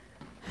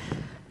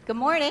Good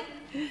morning.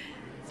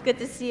 It's good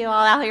to see you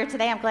all out here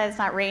today. I'm glad it's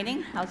not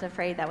raining. I was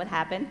afraid that would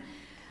happen.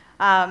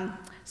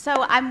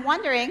 So I'm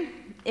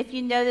wondering if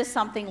you noticed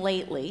something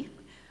lately.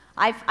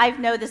 I've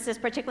noticed this,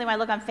 particularly when I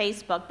look on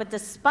Facebook, but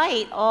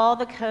despite all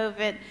the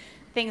COVID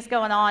things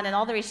going on and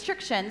all the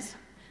restrictions,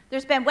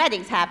 there's been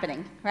weddings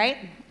happening, right?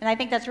 And I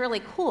think that's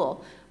really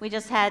cool. We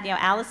just had,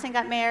 Allison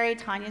got married,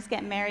 Tanya's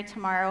getting married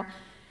tomorrow,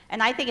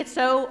 and I think it's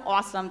so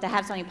awesome to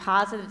have something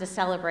positive to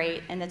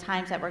celebrate in the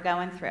times that we're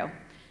going through.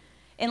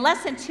 In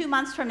less than 2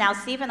 months from now,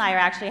 Steve and I are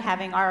actually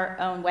having our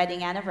own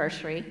wedding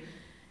anniversary.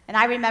 And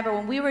I remember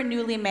when we were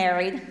newly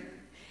married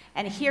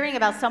and hearing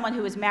about someone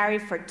who was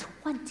married for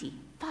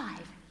 25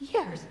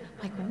 years.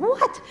 Like,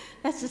 what?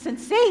 That's just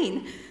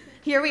insane.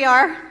 Here we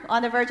are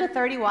on the verge of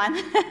 31.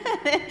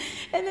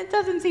 And it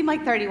doesn't seem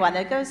like 31.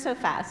 It goes so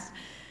fast.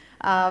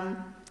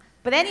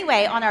 But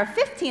anyway, on our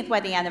 15th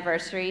wedding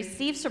anniversary,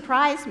 Steve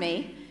surprised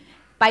me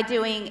by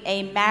doing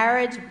a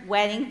marriage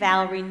wedding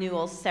vow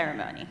renewal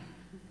ceremony.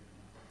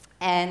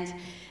 And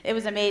it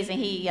was amazing.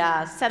 He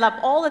set up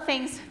all the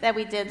things that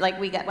we did, like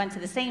we went to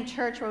the same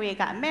church where we had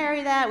gotten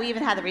married at. We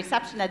even had the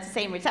reception at the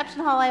same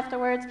reception hall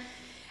afterwards.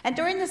 And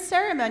during the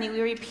ceremony, we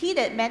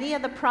repeated many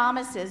of the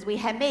promises we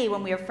had made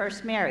when we were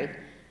first married,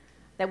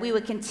 that we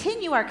would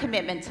continue our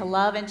commitment to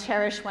love and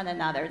cherish one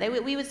another,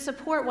 that we would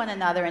support one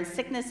another in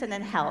sickness and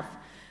in health,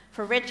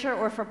 for richer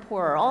or for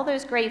poorer. All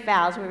those great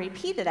vows were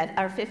repeated at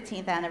our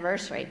 15th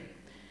anniversary.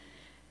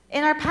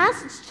 In our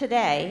passage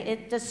today,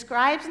 it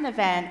describes an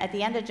event at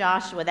the end of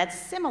Joshua that's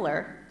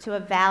similar to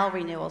a vow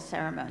renewal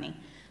ceremony.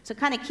 So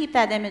kind of keep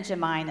that image in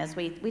mind as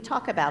we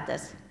talk about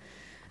this.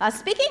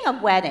 Speaking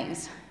of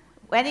weddings,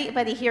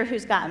 anybody here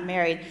who's gotten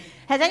married,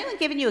 has anyone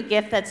given you a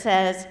gift that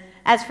says,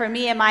 "As for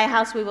me and my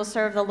house, we will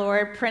serve the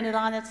Lord," printed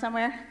on it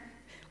somewhere?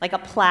 Like a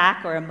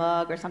plaque or a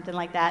mug or something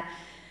like that.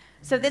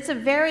 So that's a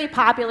very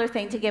popular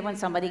thing to give when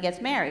somebody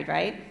gets married,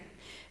 right?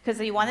 Because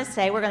you want to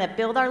say, we're going to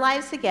build our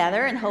lives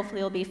together, and hopefully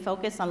it'll be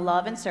focused on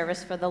love and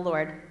service for the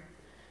Lord.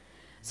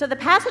 So the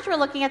passage we're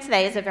looking at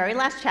today is the very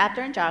last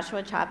chapter in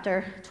Joshua,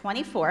 chapter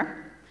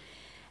 24.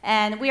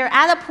 And we are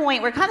at a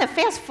point, we're kind of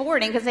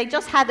fast-forwarding, because they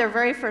just had their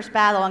very first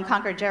battle and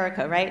conquered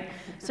Jericho, right?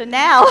 So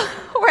now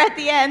we're at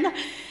the end,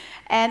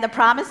 and the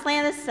promised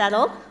land is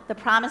settled. The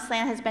promised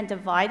land has been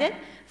divided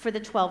for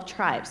the 12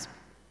 tribes.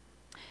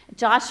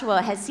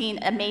 Joshua has seen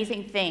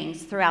amazing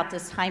things throughout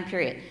this time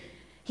period.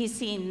 He's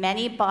seen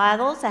many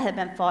battles that have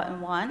been fought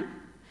and won.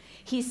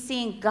 He's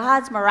seen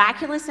God's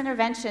miraculous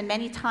intervention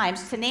many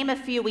times. To name a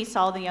few, we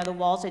saw the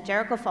walls of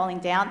Jericho falling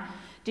down.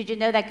 Did you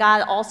know that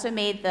God also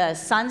made the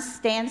sun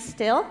stand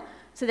still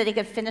so that he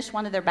could finish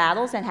one of their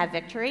battles and have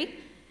victory?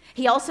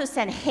 He also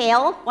sent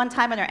hail one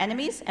time on their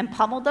enemies and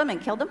pummeled them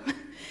and killed them.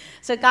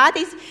 So God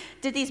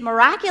did these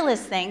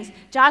miraculous things.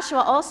 Joshua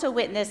also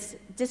witnessed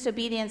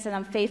disobedience and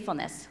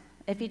unfaithfulness.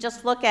 If you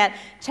just look at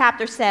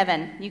chapter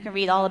 7, you can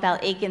read all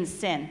about Achan's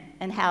sin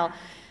and how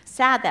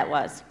sad that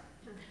was.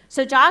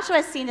 So Joshua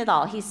has seen it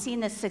all. He's seen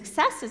the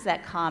successes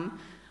that come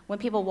when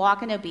people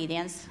walk in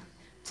obedience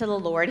to the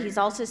Lord. He's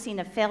also seen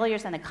the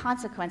failures and the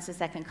consequences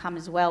that can come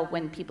as well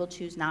when people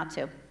choose not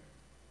to.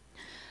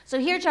 So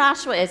here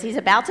Joshua is. He's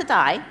about to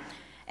die,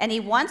 and he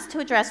wants to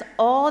address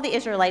all the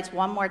Israelites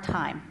one more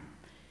time.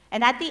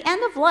 And at the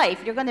end of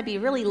life, you're going to be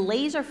really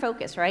laser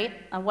focused, right,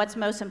 on what's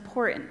most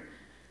important.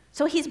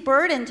 So he's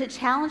burdened to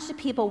challenge the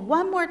people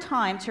one more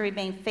time to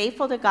remain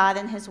faithful to God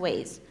and his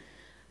ways.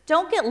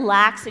 Don't get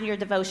lax in your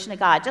devotion to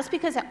God. Just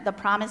because the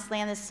promised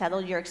land is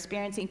settled, you're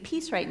experiencing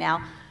peace right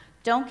now,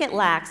 don't get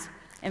lax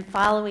in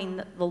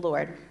following the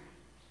Lord.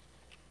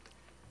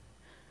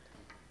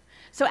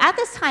 So at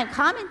this time,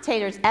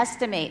 commentators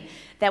estimate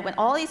that when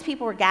all these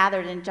people were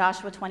gathered in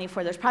Joshua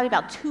 24, there's probably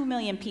about 2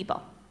 million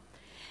people.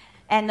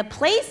 And the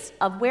place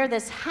of where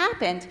this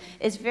happened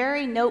is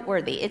very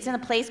noteworthy. It's in a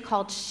place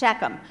called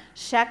Shechem.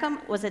 Shechem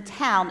was a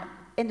town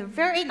in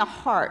the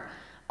heart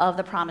of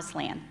the Promised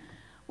Land,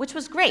 which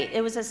was great. It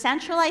was a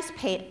centralized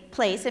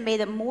place. It made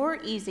it more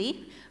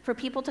easy for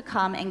people to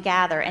come and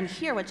gather and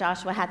hear what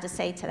Joshua had to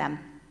say to them.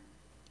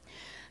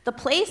 The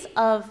place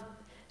of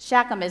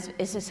Shechem is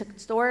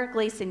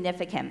historically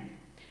significant.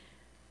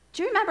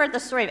 Do you remember the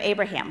story of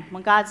Abraham,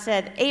 when God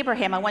said,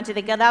 "Abraham, I want you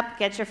to get up,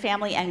 get your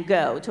family, and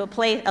go to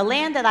a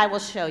land that I will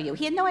show you"?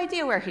 He had no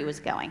idea where he was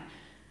going.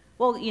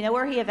 Well, you know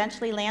where he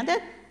eventually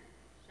landed?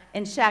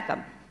 In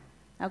Shechem,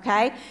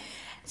 okay?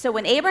 So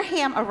when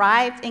Abraham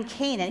arrived in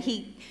Canaan,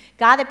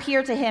 God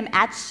appeared to him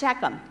at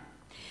Shechem.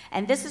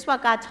 And this is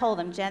what God told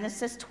him,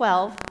 Genesis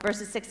 12,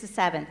 verses 6 to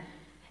 7.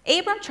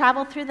 Abram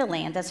traveled through the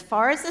land as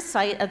far as the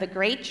site of the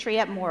great tree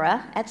at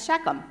Moreh at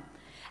Shechem.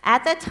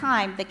 At that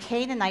time, the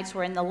Canaanites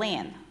were in the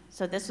land.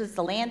 So this was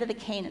the land of the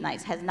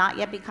Canaanites, has not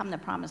yet become the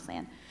promised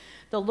land.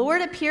 The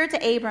Lord appeared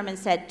to Abram and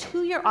said,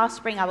 "To your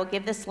offspring I will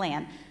give this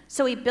land."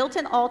 So he built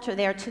an altar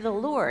there to the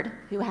Lord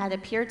who had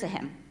appeared to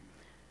him.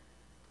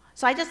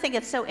 So I just think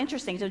it's so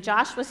interesting. So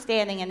Joshua's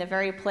standing in the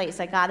very place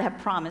that God had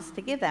promised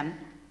to give them.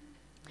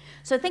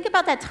 So think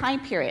about that time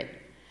period.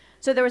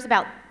 So there was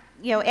about,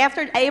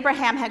 after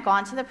Abraham had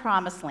gone to the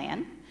promised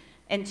land,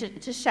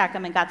 into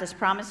Shechem and got this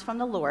promise from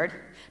the Lord.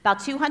 About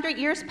 200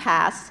 years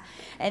passed,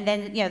 and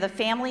then the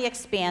family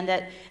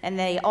expanded, and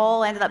they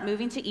all ended up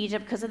moving to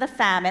Egypt because of the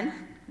famine.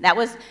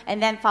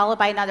 And then followed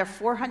by another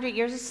 400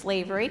 years of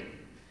slavery.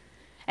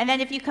 And then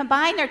if you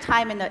combine their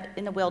time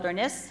in the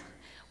wilderness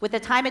with the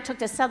time it took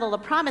to settle the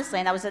promised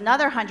land, that was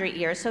another 100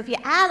 years. So if you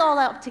add all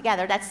that up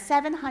together, that's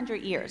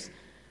 700 years.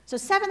 So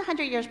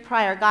 700 years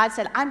prior, God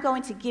said, I'm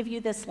going to give you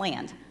this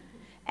land.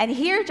 And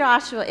here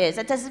Joshua is,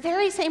 at this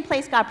very same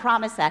place God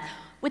promised that,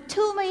 with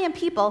 2 million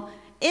people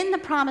in the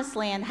promised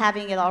land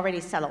having it already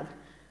settled.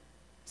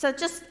 So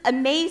it's just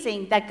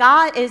amazing that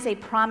God is a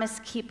promise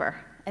keeper.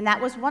 And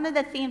that was one of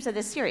the themes of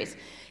this series.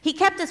 He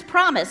kept his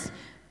promise.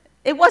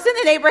 It wasn't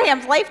in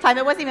Abraham's lifetime.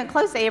 It wasn't even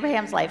close to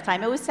Abraham's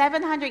lifetime. It was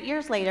 700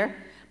 years later.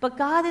 But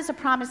God is a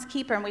promise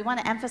keeper, and we want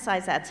to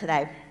emphasize that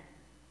today.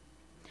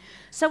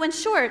 So in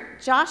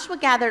short, Joshua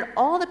gathered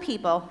all the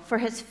people for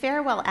his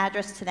farewell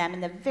address to them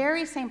in the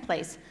very same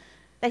place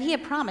that he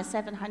had promised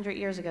 700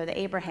 years ago to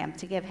Abraham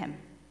to give him.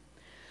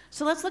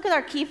 So let's look at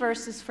our key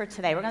verses for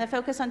today. We're going to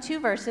focus on 2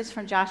 verses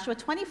from Joshua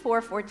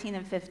 24, 14,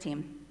 and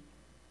 15.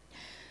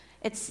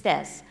 It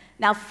says,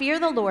 now fear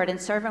the Lord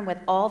and serve him with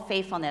all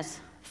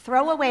faithfulness.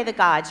 Throw away the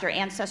gods your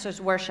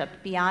ancestors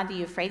worshipped beyond the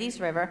Euphrates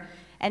River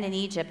and in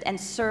Egypt,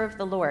 and serve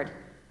the Lord.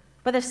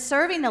 But if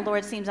serving the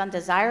Lord seems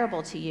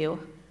undesirable to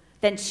you,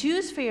 then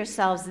choose for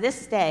yourselves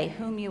this day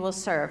whom you will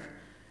serve,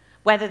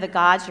 whether the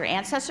gods your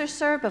ancestors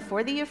served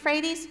before the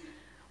Euphrates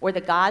or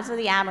the gods of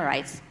the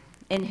Amorites,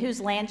 in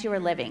whose land you are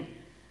living.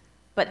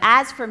 But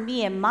as for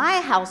me and my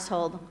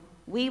household,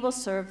 we will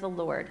serve the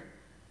Lord.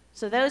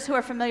 So those who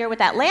are familiar with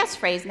that last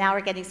phrase now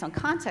are getting some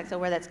context of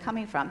where that's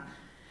coming from.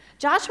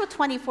 Joshua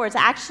 24 is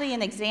actually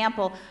an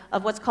example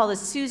of what's called a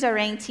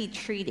suzerainty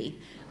treaty,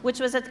 which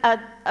was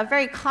a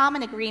very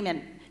common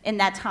agreement in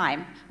that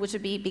time, which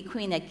would be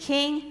between a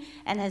king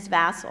and his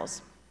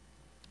vassals.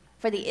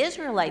 For the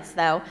Israelites,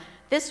 though,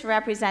 this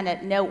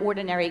represented no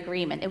ordinary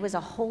agreement. It was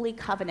a holy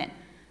covenant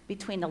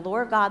between the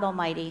Lord God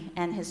Almighty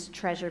and his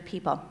treasured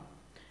people.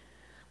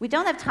 We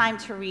don't have time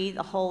to read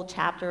the whole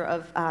chapter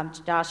of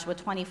Joshua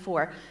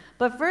 24,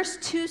 but verse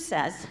 2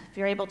 says, if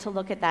you're able to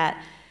look at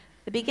that,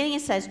 the beginning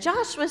it says,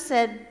 Joshua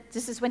said,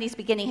 this is when he's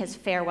beginning his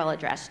farewell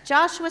address.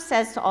 Joshua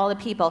says to all the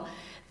people,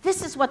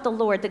 this is what the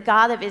Lord, the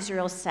God of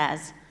Israel,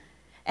 says.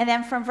 And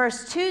then from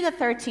verse 2 to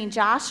 13,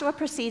 Joshua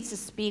proceeds to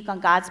speak on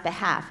God's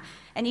behalf.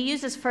 And he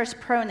uses first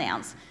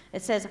pronouns.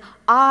 It says,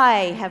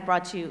 I have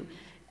brought you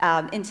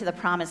into the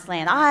promised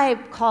land. I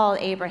called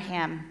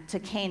Abraham to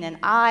Canaan.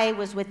 I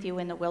was with you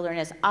in the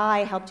wilderness.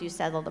 I helped you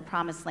settle the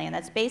promised land.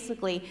 That's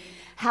basically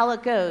how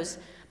it goes.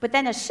 But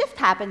then a shift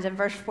happens in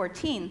verse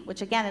 14,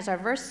 which again is our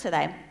verse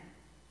today.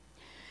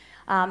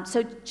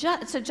 So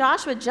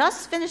Joshua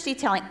just finished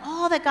detailing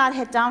all that God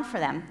had done for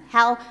them,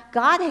 how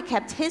God had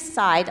kept his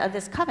side of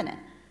this covenant.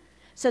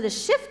 So the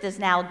shift is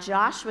now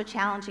Joshua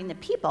challenging the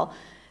people,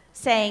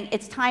 saying,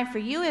 it's time for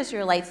you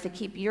Israelites to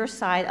keep your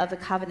side of the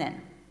covenant.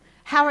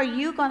 How are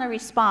you going to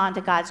respond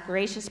to God's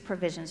gracious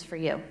provisions for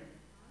you?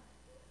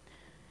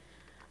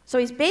 So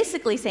he's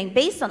basically saying,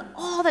 based on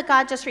all that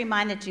God just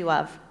reminded you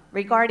of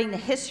regarding the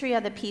history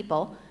of the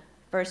people,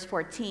 verse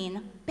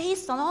 14,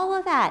 based on all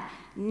of that,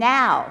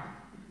 now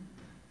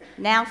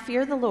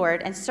fear the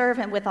Lord and serve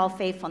him with all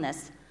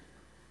faithfulness.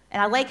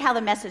 And I like how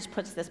the Message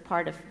puts this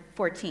part of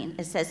 14.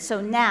 It says,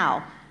 so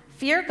now,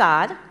 fear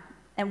God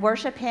and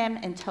worship him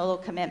in total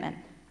commitment.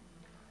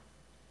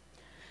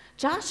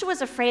 Joshua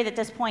was afraid at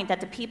this point that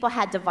the people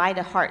had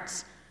divided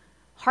hearts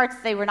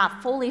they were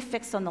not fully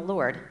fixed on the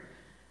Lord.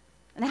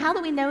 And how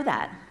do we know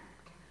that?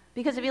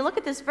 Because if you look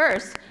at this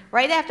verse,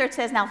 right after it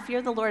says, now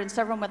fear the Lord and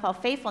serve him with all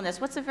faithfulness,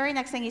 what's the very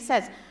next thing he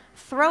says?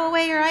 Throw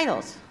away your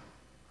idols,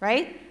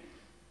 right?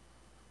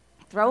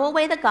 Throw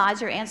away the gods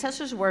your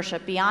ancestors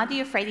worshiped beyond the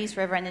Euphrates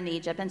River and in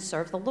Egypt and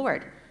serve the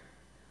Lord.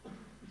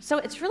 So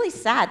it's really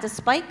sad,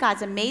 despite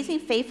God's amazing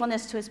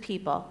faithfulness to his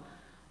people,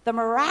 the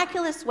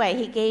miraculous way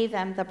he gave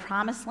them the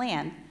promised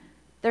land,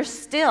 they're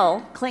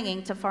still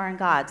clinging to foreign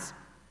gods.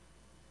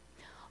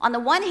 On the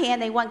one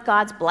hand, they want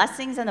God's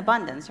blessings and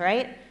abundance,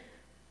 right?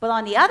 But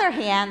on the other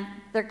hand,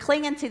 they're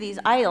clinging to these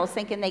idols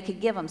thinking they could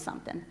give them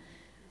something.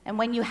 And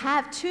when you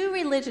have two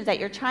religions that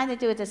you're trying to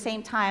do at the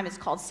same time, it's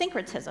called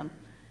syncretism.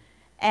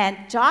 And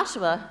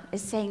Joshua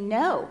is saying,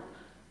 no,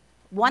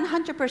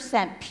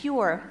 100%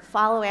 pure,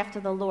 follow after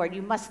the Lord.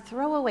 You must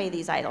throw away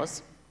these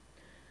idols.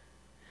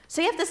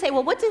 So you have to say,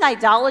 well, what did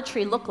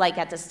idolatry look like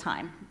at this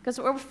time? Because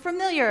we're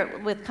familiar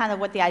with kind of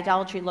what the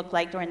idolatry looked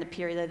like during the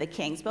period of the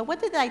kings. But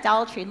what did the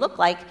idolatry look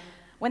like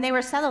when they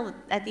were settled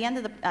at the end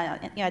of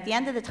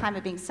the time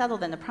of being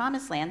settled in the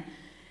Promised Land?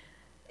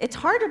 It's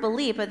hard to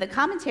believe, but the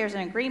commentators are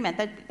in agreement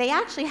that they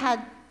actually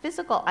had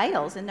physical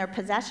idols in their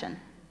possession.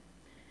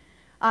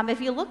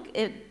 If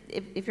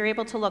you're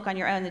able to look on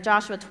your own, in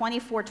Joshua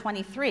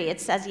 24:23, it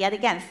says yet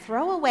again,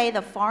 throw away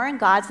the foreign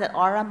gods that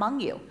are among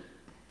you.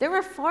 There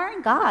were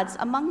foreign gods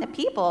among the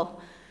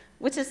people,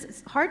 which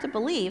is hard to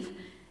believe,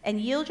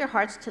 and yield your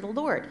hearts to the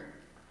Lord.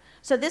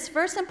 So this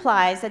verse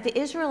implies that the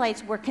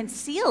Israelites were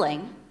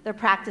concealing their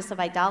practice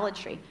of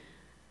idolatry.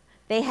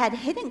 They had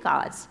hidden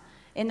gods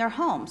in their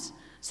homes.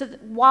 So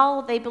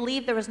while they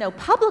believed there was no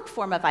public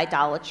form of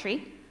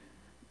idolatry,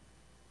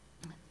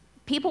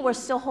 people were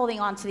still holding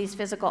on to these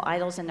physical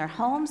idols in their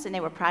homes, and they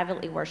were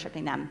privately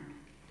worshiping them.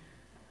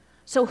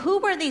 So who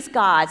were these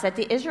gods that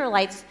the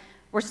Israelites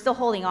were still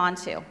holding on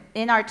to?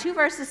 In our 2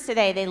 verses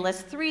today, they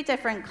list 3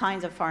 different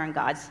kinds of foreign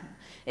gods,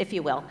 if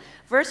you will.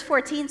 Verse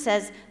 14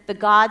 says, the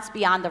gods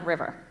beyond the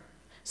river.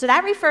 So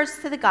that refers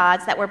to the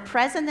gods that were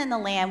present in the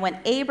land when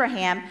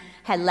Abraham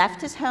had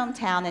left his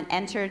hometown and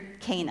entered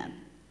Canaan.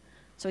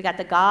 So we got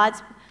the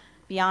gods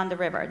beyond the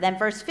river. Then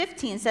verse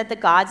 15 said the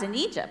gods in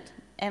Egypt.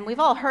 And we've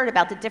all heard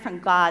about the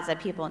different gods that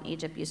people in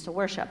Egypt used to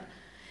worship.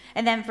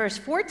 And then verse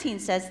 14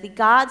 says the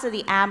gods of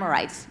the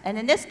Amorites. And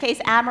in this case,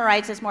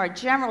 Amorites is more a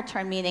general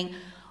term, meaning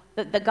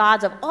the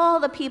gods of all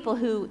the people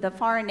the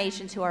foreign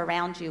nations who are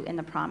around you in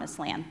the promised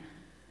land.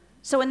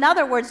 So in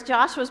other words,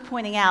 Joshua was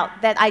pointing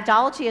out that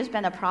idolatry has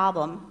been a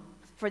problem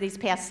for these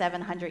past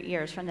 700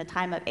 years, from the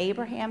time of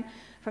Abraham,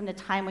 from the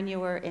time when you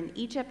were in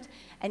Egypt,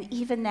 and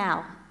even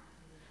now.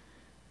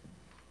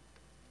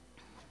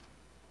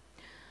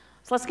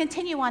 So let's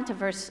continue on to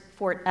verse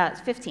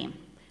 15.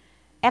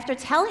 After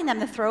telling them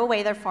to throw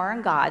away their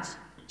foreign gods,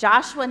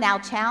 Joshua now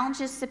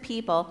challenges the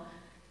people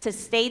to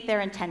state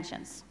their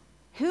intentions.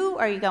 Who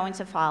are you going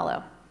to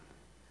follow?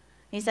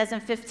 He says in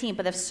 15,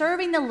 but if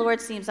serving the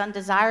Lord seems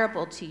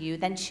undesirable to you,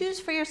 then choose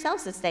for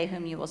yourselves this day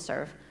whom you will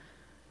serve.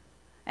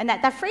 And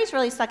that phrase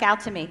really stuck out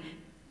to me.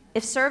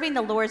 If serving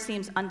the Lord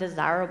seems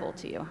undesirable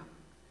to you.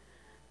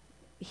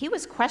 He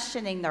was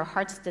questioning their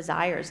heart's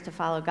desires to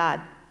follow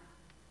God.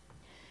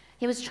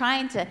 He was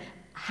trying to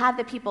have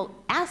the people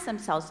ask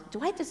themselves,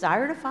 do I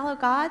desire to follow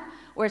God?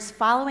 Or is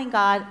following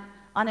God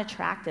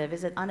unattractive?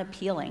 Is it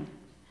unappealing?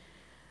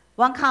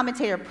 One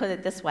commentator put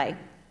it this way.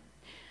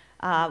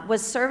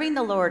 Was serving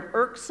the Lord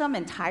irksome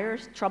and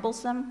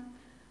troublesome?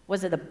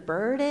 Was it a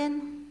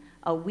burden,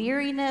 a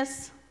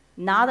weariness,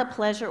 not a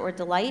pleasure or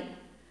delight?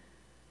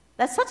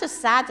 That's such a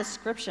sad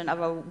description of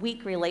a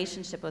weak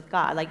relationship with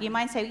God. Like you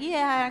might say,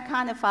 yeah, I'm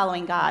kind of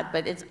following God,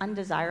 but it's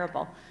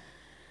undesirable.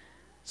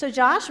 So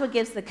Joshua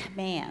gives the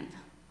command.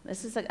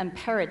 This is an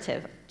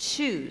imperative.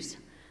 Choose.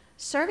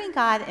 Serving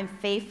God in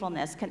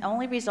faithfulness can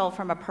only result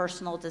from a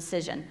personal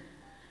decision.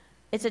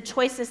 It's a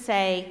choice to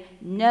say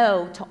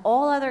no to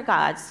all other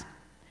gods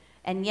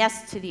and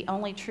yes to the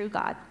only true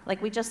God.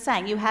 Like we just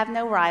sang, you have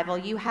no rival,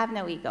 you have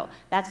no ego.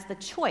 That's the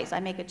choice. I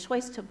make a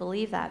choice to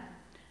believe that.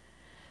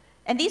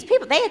 And these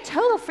people, they had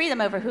total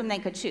freedom over whom they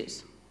could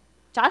choose.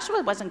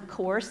 Joshua wasn't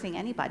coercing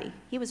anybody.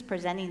 He was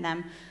presenting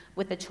them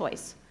with a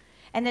choice.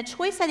 And the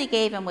choice that he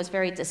gave them was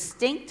very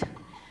distinct,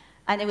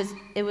 and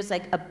it was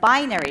like a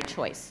binary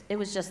choice. It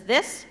was just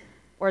this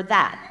or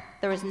that.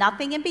 There was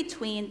nothing in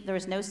between. There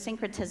was no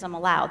syncretism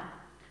allowed.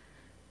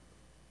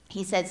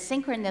 He said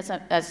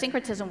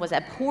syncretism was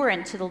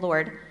abhorrent to the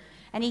Lord,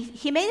 and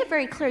he made it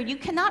very clear, you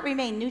cannot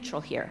remain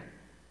neutral here.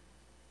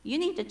 You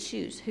need to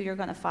choose who you're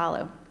going to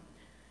follow.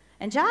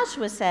 And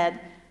Joshua said,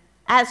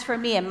 as for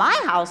me and my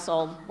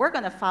household, we're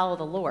going to follow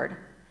the Lord.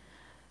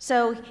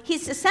 So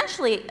he's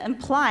essentially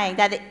implying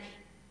that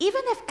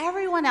even if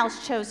everyone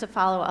else chose to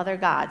follow other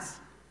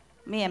gods,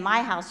 me and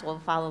my house will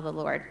follow the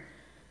Lord.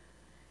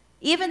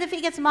 Even if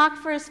he gets mocked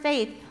for his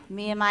faith,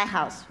 me and my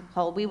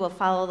household, we will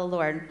follow the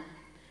Lord.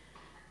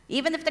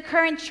 Even if the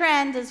current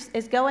trend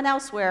is going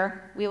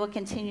elsewhere, we will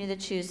continue to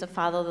choose to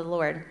follow the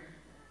Lord.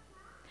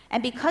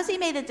 And because he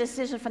made a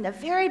decision from the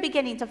very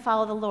beginning to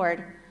follow the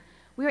Lord,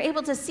 we were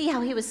able to see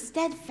how he was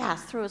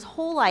steadfast through his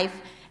whole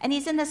life, and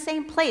he's in the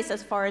same place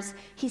as far as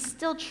he's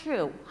still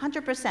true,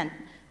 100%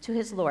 to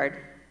his Lord.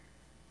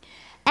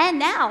 And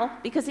now,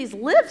 because he's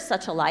lived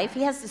such a life,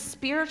 he has the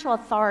spiritual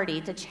authority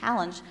to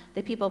challenge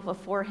the people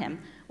before him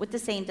with the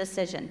same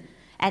decision.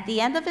 At the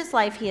end of his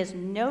life, he has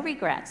no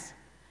regrets,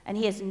 and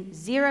he has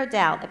zero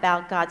doubt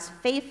about God's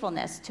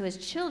faithfulness to his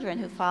children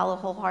who follow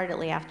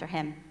wholeheartedly after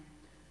him.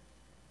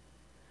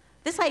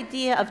 This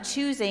idea of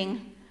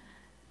choosing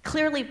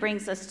clearly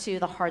brings us to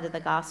the heart of the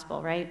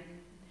gospel, right?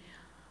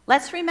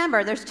 Let's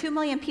remember, there's 2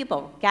 million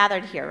people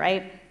gathered here,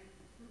 right?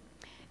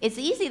 It's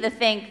easy to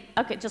think,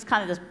 okay, just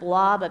kind of this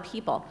blob of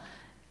people,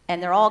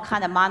 and they're all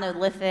kind of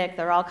monolithic,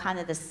 they're all kind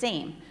of the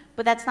same,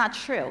 but that's not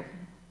true.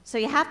 So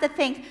you have to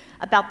think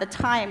about the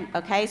time,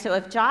 okay? So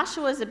if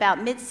Joshua was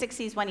about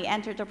mid-60s when he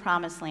entered the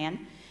Promised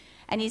Land,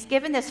 and he's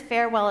given this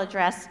farewell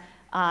address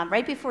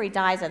right before he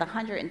dies at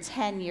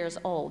 110 years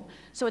old.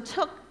 So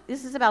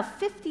this is about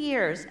 50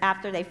 years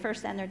after they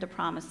first entered the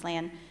Promised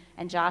Land,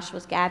 and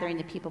Joshua's gathering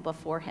the people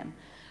before him.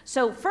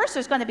 So first,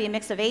 there's going to be a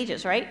mix of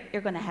ages, right?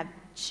 You're going to have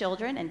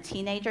children and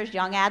teenagers,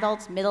 young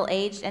adults,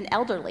 middle-aged, and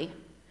elderly.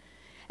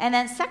 And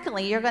then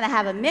secondly, you're going to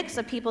have a mix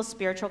of people's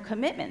spiritual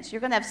commitments. You're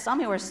going to have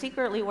some who are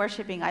secretly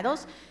worshiping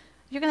idols.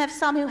 You're going to have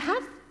some who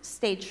have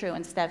stayed true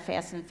and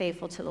steadfast and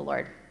faithful to the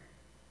Lord.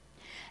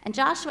 And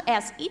Joshua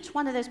asks each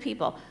one of those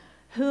people,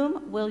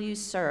 whom will you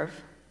serve?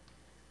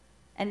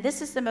 And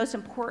this is the most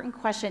important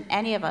question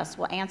any of us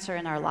will answer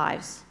in our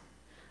lives.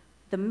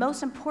 The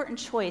most important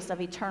choice of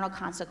eternal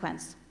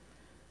consequence.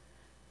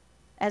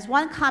 As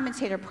one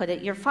commentator put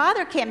it, your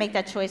father can't make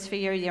that choice for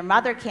you, your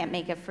mother can't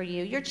make it for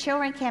you, your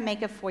children can't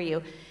make it for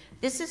you.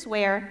 This is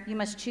where you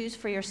must choose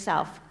for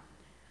yourself.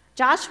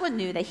 Joshua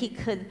knew that he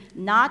could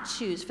not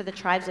choose for the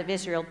tribes of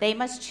Israel. They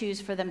must choose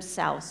for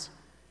themselves.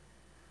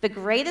 The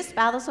greatest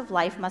battles of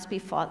life must be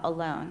fought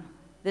alone.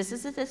 This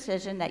is a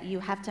decision that you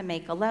have to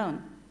make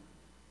alone.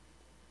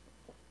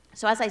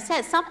 So as I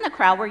said, some in the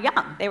crowd were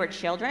young. They were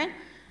children,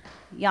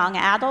 young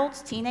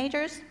adults,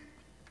 teenagers.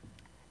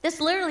 This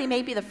literally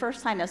may be the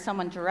first time that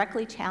someone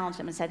directly challenged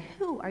them and said,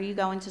 who are you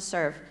going to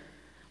serve?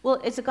 Well,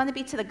 is it going to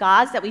be to the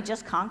gods that we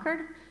just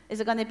conquered? Is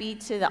it going to be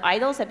to the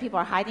idols that people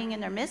are hiding in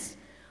their midst?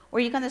 Or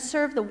are you going to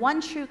serve the one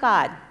true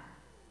God?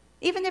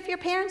 Even if your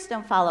parents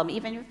don't follow him,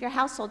 even if your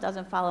household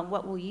doesn't follow him,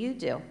 what will you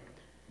do?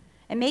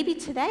 And maybe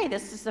today,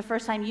 this is the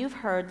first time you've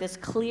heard this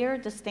clear,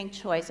 distinct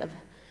choice of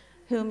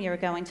whom you're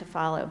going to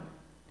follow.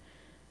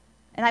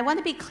 And I want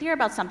to be clear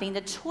about something.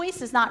 The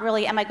choice is not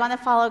really, am I going to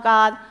follow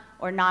God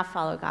or not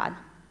follow God?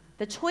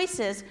 The choice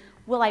is,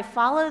 will I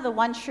follow the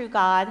one true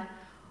God,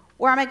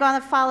 or am I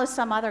going to follow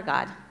some other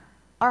God?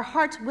 Our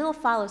hearts will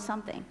follow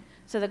something.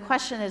 So the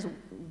question is,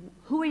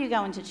 who are you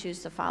going to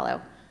choose to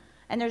follow?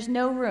 And there's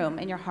no room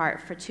in your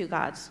heart for two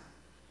gods.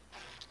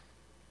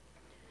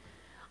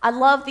 I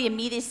love the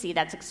immediacy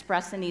that's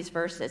expressed in these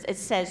verses. It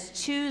says,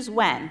 choose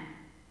when?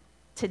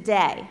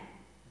 Today,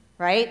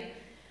 right?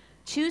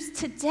 Choose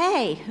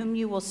today whom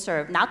you will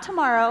serve. Not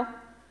tomorrow,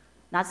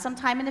 not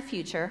sometime in the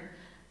future,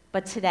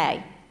 but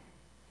today.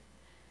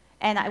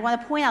 And I want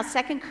to point out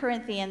 2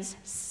 Corinthians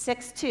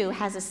 6:2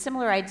 has a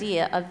similar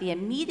idea of the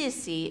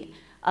immediacy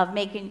of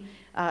making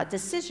a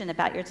decision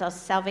about your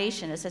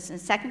salvation. It says in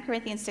 2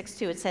 Corinthians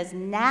 6:2, it says,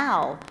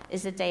 now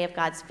is the day of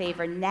God's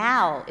favor.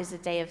 Now is the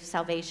day of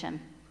salvation.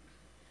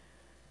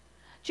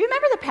 Do you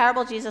remember the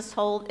parable Jesus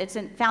told? It's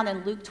found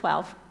in Luke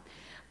 12.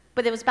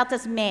 But it was about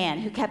this man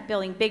who kept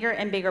building bigger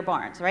and bigger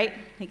barns, right?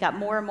 He got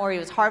more and more. He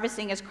was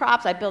harvesting his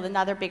crops. I built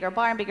another bigger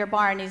barn.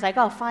 And he's like,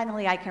 oh,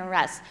 finally I can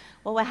rest.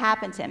 Well, what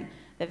happened to him?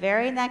 The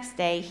very next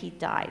day, he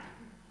died,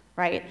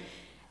 right?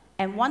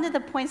 And one of the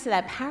points of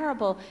that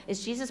parable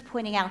is Jesus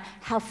pointing out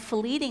how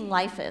fleeting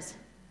life is,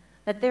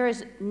 that there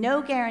is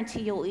no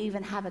guarantee you'll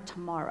even have a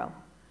tomorrow.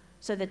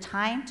 So the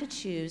time to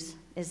choose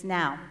is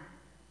now.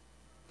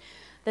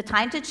 The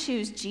time to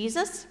choose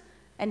Jesus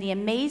and the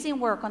amazing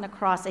work on the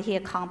cross that he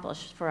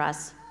accomplished for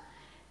us.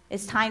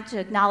 It's time to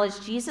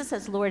acknowledge Jesus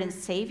as Lord and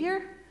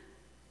Savior,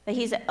 that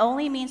he's the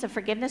only means of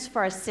forgiveness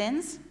for our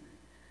sins.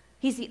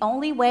 He's the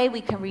only way we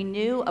can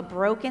renew a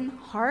broken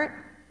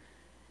heart,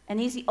 and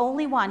he's the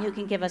only one who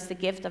can give us the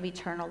gift of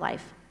eternal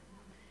life.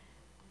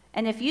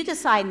 And if you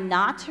decide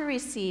not to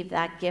receive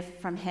that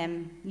gift from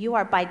him, you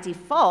are by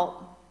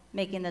default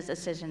making this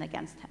decision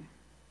against him.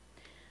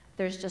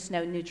 There's just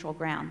no neutral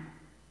ground.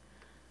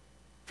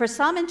 For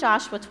some in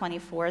Joshua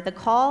 24, the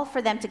call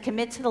for them to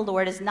commit to the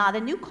Lord is not a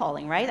new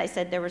calling, right? I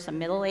said there were some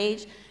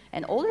middle-aged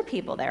and older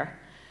people there.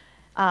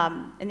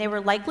 And they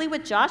were likely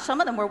with Joshua.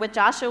 Some of them were with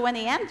Joshua when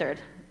he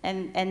entered.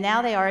 And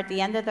now they are at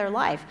the end of their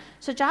life.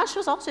 So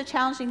Joshua's also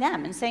challenging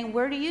them and saying,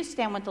 where do you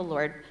stand with the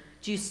Lord?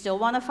 Do you still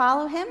want to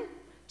follow him?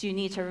 Do you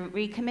need to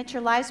recommit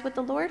your lives with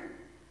the Lord?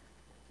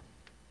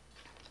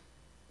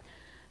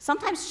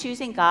 Sometimes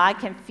choosing God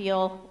can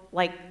feel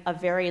like a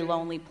very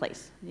lonely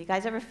place. You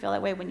guys ever feel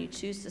that way when you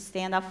choose to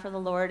stand up for the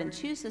Lord and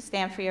choose to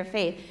stand for your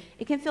faith?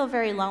 It can feel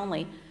very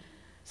lonely.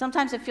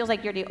 Sometimes it feels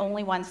like you're the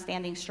only one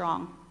standing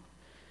strong.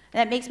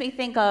 And it makes me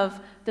think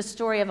of the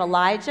story of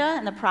Elijah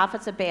and the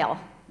prophets of Baal.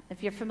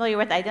 If you're familiar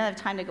with it, I don't have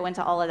time to go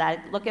into all of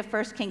that. Look at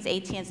 1 Kings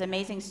 18. It's an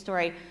amazing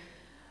story.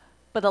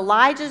 But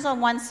Elijah's on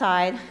one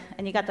side,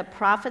 and you got the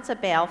prophets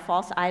of Baal,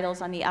 false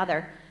idols, on the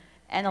other.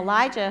 And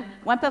Elijah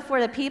went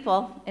before the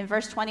people in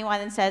verse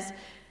 21 and says,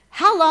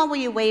 how long will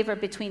you waver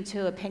between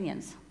two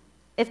opinions?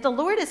 If the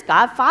Lord is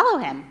God, follow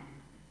him.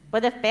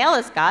 But if Baal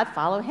is God,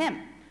 follow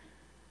him.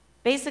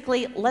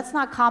 Basically, let's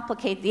not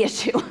complicate the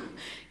issue.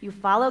 You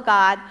follow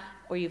God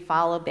or you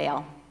follow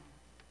Baal.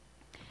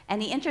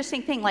 And the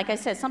interesting thing, like I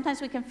said,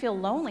 sometimes we can feel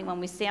lonely when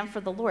we stand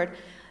for the Lord.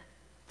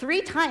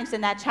 3 times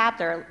in that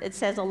chapter, it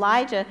says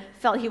Elijah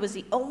felt he was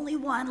the only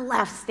one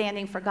left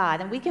standing for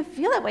God. And we can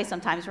feel that way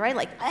sometimes, right?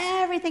 Like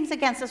everything's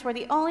against us. We're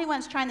the only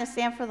ones trying to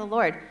stand for the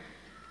Lord.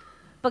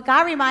 But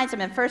God reminds him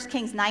in 1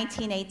 Kings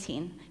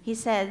 19:18, he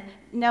said,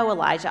 no,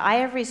 Elijah, I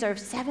have reserved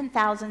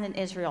 7,000 in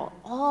Israel,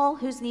 all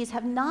whose knees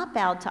have not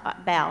bowed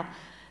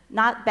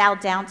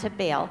down to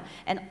Baal,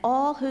 and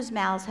all whose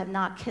mouths have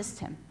not kissed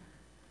him.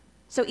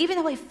 So even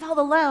though he felt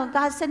alone,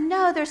 God said,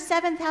 no, there's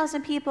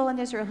 7,000 people in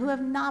Israel who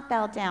have not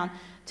bowed down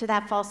to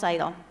that false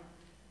idol.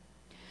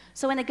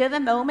 So in a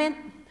given moment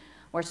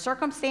or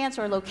circumstance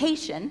or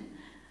location,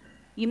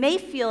 you may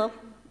feel,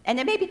 and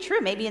it may be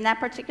true, maybe in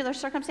that particular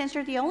circumstance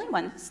you're the only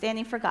one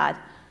standing for God.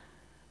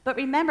 But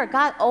remember,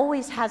 God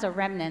always has a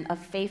remnant of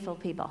faithful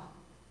people.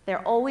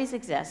 There always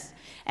exists.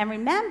 And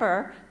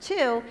remember,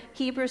 too,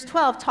 Hebrews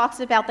 12 talks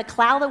about the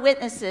cloud of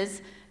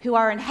witnesses who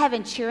are in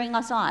heaven cheering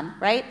us on,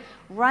 right?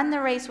 Run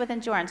the race with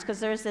endurance, because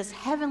there's this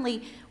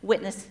heavenly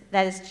witness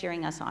that is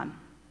cheering us on.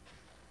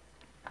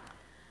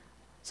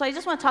 So I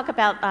just want to talk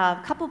about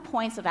a couple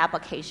points of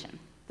application.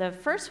 The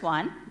first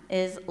one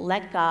is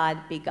let God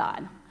be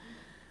God.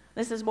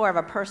 This is more of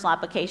a personal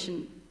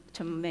application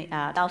to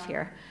myself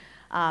here.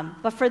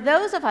 But for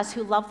those of us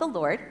who love the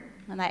Lord,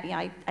 and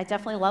I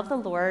definitely love the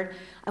Lord,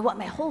 I want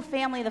my whole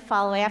family to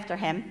follow after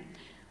him.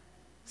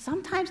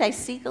 Sometimes I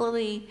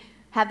secretly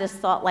have this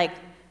thought like,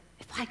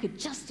 if I could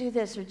just do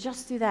this or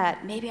just do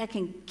that, maybe I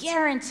can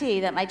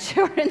guarantee that my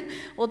children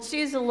will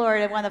choose the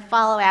Lord and want to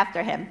follow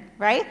after him,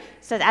 right?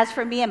 So as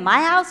for me and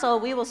my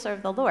household, we will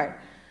serve the Lord.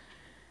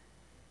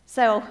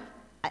 So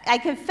I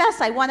confess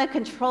I want to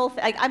control,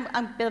 I'm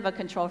a bit of a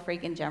control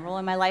freak in general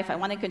in my life. I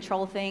want to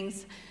control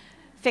things,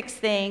 fix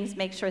things,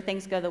 make sure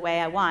things go the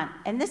way I want.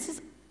 And this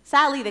is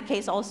sadly the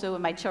case also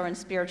in my children's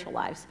spiritual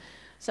lives.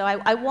 So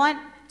I want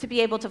to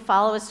be able to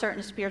follow a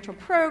certain spiritual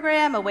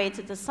program, a way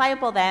to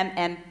disciple them,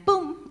 and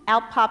boom,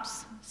 out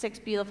pops 6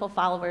 beautiful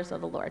followers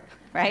of the Lord,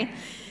 right?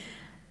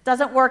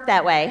 Doesn't work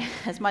that way,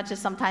 as much as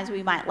sometimes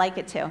we might like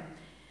it to.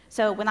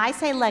 So when I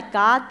say let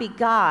God be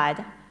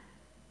God,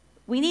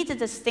 we need to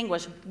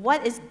distinguish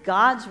what is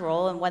God's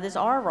role and what is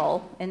our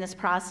role in this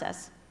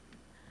process.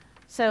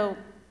 So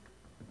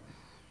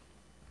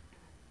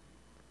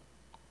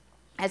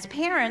as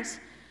parents,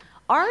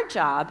 our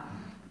job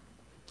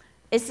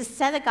is to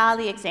set a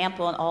godly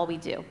example in all we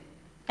do.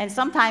 And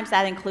sometimes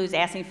that includes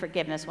asking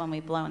forgiveness when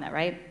we've blown it,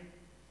 right?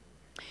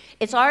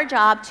 It's our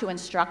job to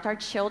instruct our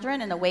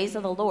children in the ways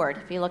of the Lord.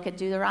 If you look at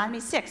Deuteronomy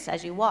 6,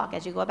 as you walk,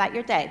 as you go about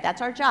your day,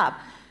 that's our job,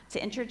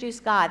 to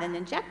introduce God and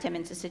inject him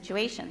into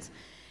situations.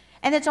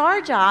 And it's our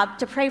job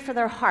to pray for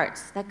their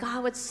hearts, that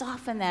God would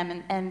soften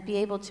them and be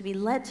able to be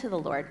led to the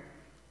Lord.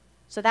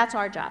 So that's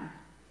our job.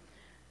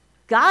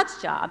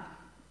 God's job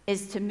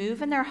is to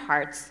move in their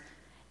hearts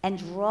and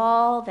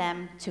draw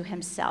them to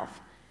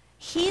himself.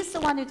 He's the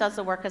one who does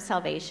the work of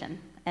salvation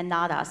and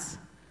not us.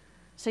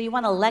 So you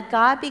want to let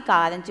God be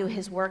God and do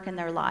his work in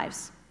their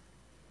lives.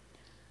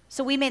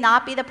 So we may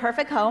not be the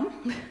perfect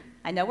home.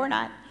 I know we're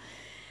not.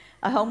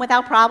 A home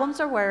without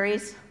problems or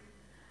worries.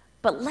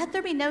 But let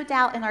there be no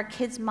doubt in our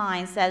kids'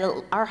 minds that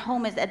our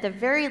home is, at the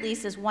very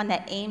least, is one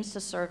that aims to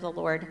serve the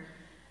Lord.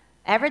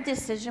 Every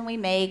decision we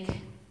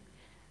make,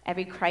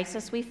 every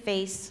crisis we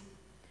face,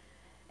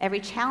 every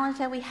challenge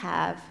that we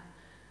have,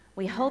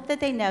 we hope that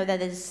they know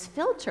that it is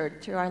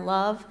filtered through our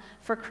love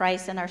for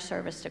Christ and our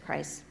service to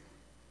Christ.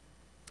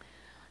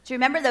 Do you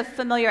remember the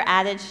familiar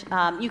adage,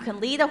 you can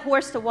lead a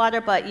horse to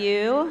water, but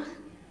you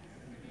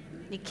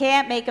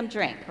can't make him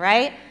drink,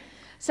 right?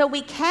 So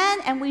we can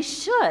and we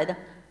should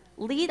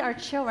lead our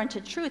children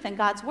to truth and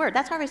God's word.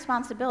 That's our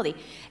responsibility.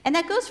 And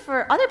that goes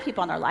for other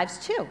people in our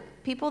lives too.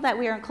 People that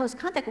we are in close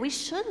contact, we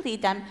should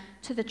lead them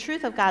to the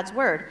truth of God's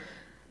word.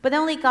 But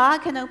only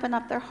God can open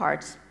up their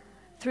hearts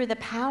through the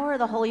power of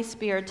the Holy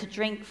Spirit to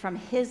drink from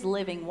his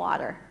living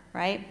water,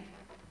 right?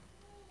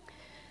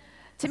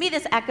 To me,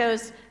 this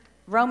echoes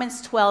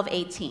Romans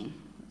 12:18.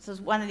 This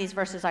is one of these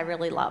verses I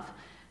really love.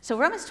 So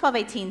Romans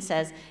 12:18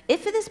 says,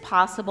 if it is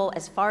possible,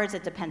 as far as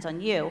it depends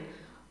on you,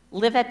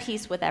 live at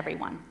peace with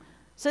everyone.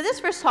 So this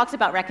verse talks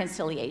about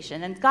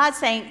reconciliation, and God's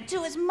saying,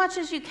 do as much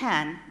as you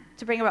can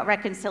to bring about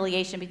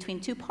reconciliation between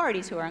two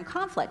parties who are in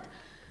conflict.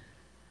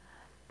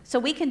 So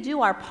we can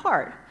do our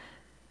part,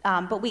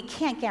 but we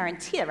can't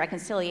guarantee that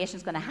reconciliation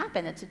is going to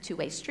happen. It's a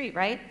two-way street,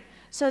 right?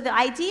 So the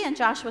idea in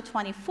Joshua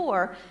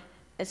 24,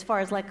 as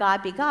far as let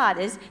God be God,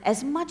 is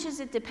as much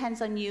as it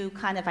depends on you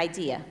kind of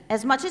idea.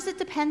 As much as it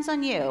depends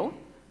on you,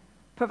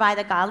 provide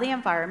a godly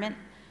environment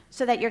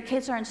so that your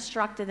kids are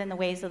instructed in the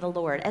ways of the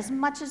Lord. As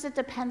much as it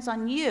depends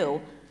on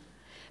you,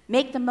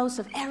 make the most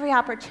of every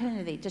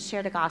opportunity to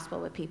share the gospel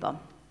with people.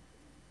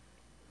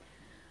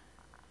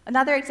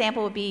 Another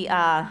example would be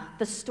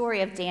the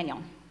story of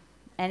Daniel.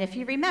 And if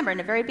you remember, in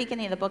the very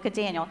beginning of the book of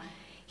Daniel,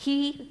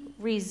 he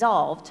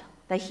resolved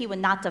that he would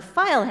not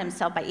defile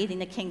himself by eating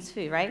the king's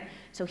food, right?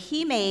 So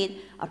he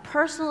made a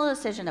personal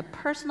decision, a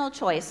personal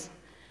choice.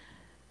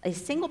 A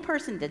single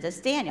person did this,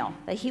 Daniel,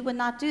 that he would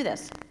not do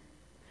this.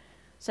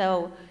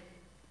 So,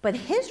 but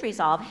his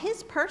resolve,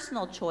 his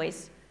personal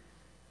choice,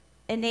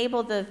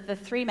 enabled the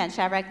three men,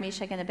 Shadrach,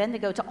 Meshach, and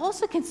Abednego, to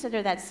also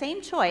consider that same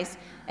choice,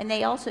 and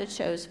they also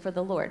chose for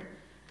the Lord.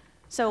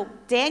 So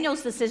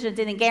Daniel's decision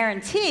didn't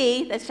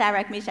guarantee that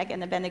Shadrach, Meshach,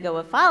 and Abednego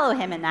would follow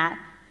him in that,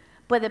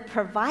 but it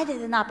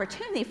provided an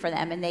opportunity for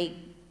them, and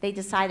they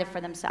decided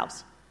for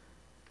themselves.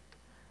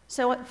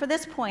 So for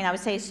this point, I would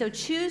say, so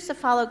choose to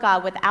follow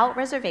God without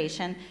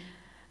reservation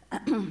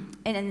and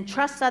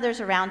entrust others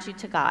around you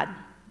to God.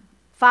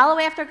 Follow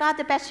after God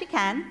the best you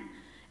can,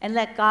 and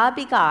let God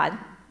be God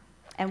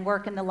and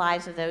work in the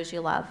lives of those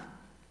you love.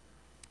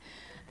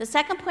 The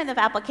second point of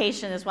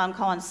application is what I'm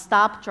calling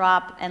stop,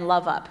 drop, and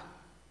love up.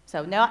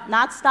 So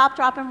not stop,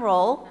 drop, and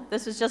roll.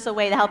 This is just a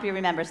way to help you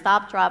remember.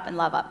 Stop, drop, and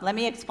love up. Let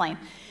me explain.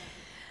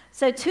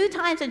 So 2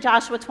 times in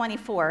Joshua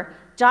 24,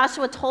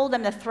 Joshua told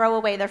them to throw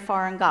away their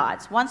foreign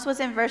gods. Once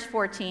was in verse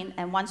 14,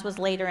 and once was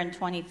later in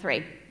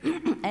 23.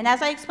 And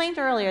as I explained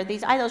earlier,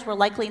 these idols were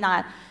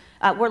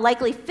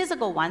likely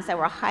physical ones that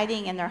were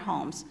hiding in their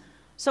homes.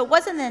 So it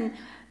wasn't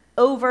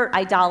overt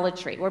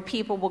idolatry, where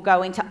people were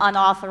going to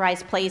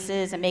unauthorized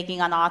places and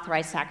making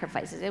unauthorized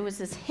sacrifices. It was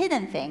this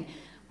hidden thing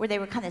where they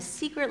were kind of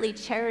secretly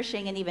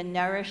cherishing and even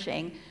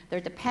nourishing their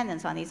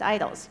dependence on these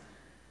idols.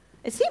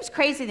 It seems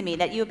crazy to me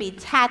that you would be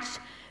attached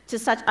to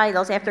such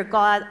idols after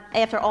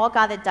all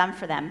God had done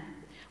for them.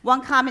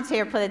 One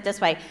commentator put it this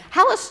way: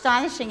 how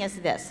astonishing is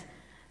this,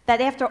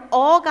 that after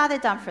all God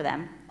had done for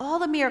them, all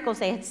the miracles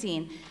they had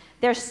seen,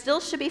 there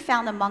still should be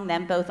found among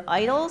them both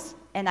idols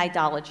and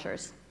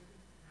idolaters.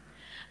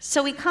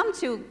 So we come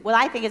to what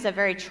I think is a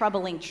very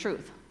troubling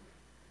truth.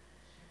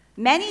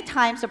 Many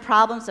times the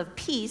problems of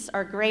peace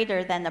are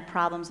greater than the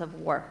problems of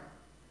war.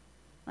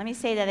 Let me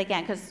say that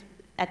again, because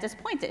at this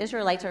point the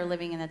Israelites are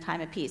living in a time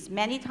of peace.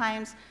 Many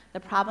times the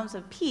problems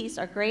of peace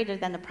are greater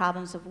than the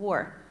problems of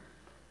war.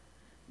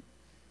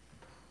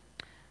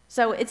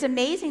 So it's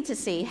amazing to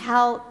see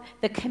how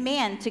the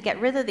command to get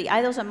rid of the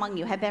idols among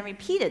you had been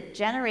repeated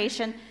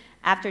generation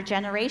after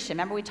generation.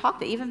 Remember, we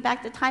talked even back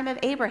at the time of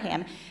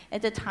Abraham,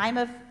 at the time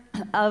of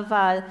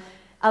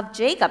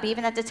Jacob,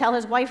 even had to tell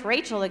his wife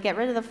Rachel to get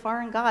rid of the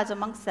foreign gods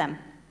amongst them.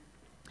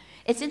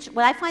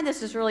 What I find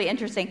this is really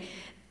interesting.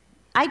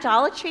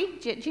 Idolatry,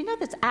 do you know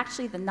that's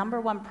actually the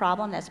number one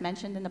problem that's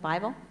mentioned in the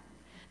Bible?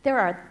 There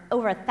are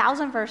over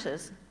 1,000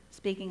 verses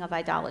speaking of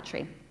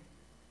idolatry.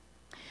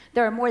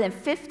 There are more than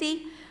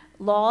 50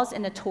 laws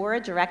in the Torah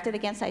directed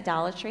against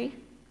idolatry.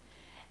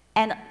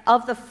 And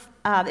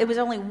it was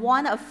only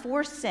one of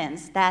 4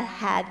 sins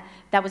that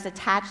was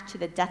attached to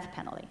the death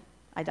penalty,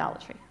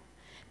 idolatry.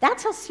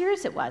 That's how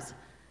serious it was.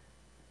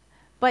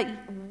 But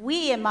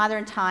we in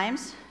modern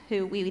times,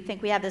 who we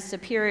think we have this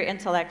superior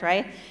intellect,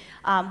 right?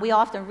 We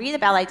often read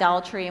about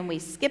idolatry and we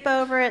skip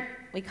over it.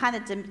 We kind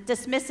of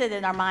dismiss it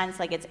in our minds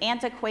like it's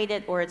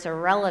antiquated or it's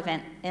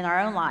irrelevant in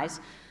our own lives.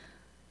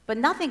 But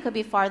nothing could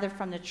be farther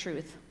from the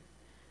truth.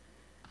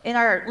 In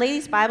our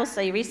ladies' Bible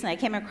study recently, I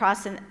came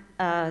across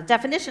a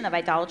definition of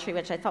idolatry,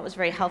 which I thought was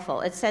very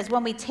helpful. It says,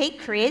 when we take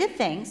created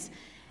things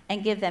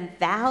and give them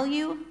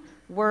value,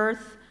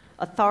 worth,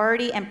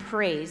 authority, and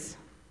praise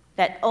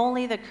that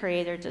only the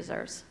Creator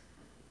deserves.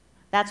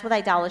 That's what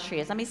idolatry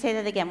is. Let me say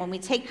that again. When we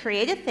take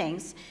created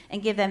things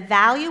and give them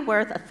value,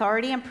 worth,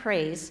 authority, and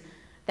praise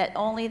that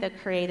only the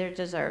Creator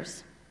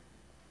deserves.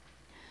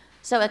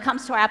 So it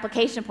comes to our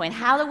application point.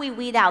 How do we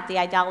weed out the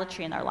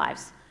idolatry in our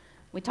lives?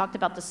 We talked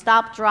about the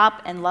stop,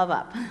 drop, and love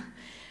up.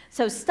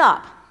 So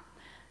stop.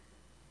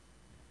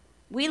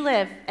 We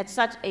live at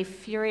such a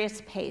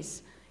furious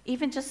pace.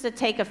 Even just to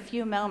take a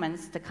few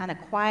moments to kind of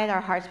quiet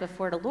our hearts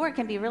before the Lord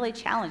can be really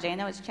challenging. I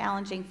know it's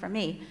challenging for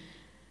me.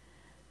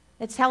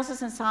 It tells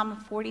us in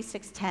Psalm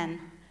 46:10,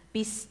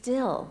 be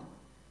still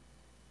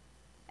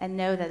and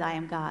know that I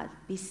am God.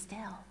 Be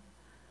still.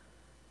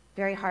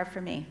 Very hard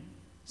for me.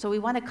 So we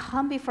want to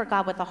come before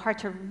God with a heart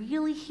to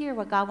really hear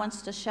what God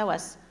wants to show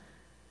us,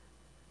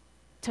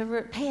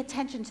 to pay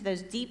attention to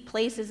those deep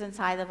places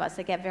inside of us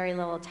that get very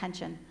little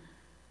attention,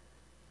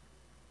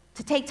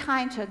 to take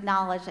time to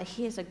acknowledge that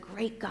He is a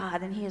great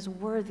God and He is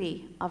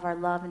worthy of our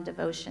love and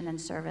devotion and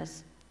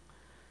service.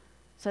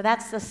 So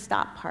that's the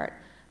stop part.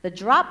 The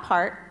drop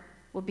part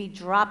will be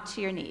drop to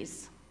your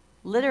knees,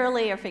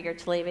 literally or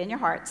figuratively in your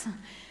hearts,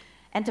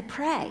 and to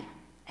pray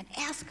and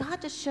ask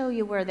God to show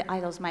you where the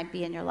idols might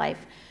be in your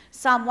life.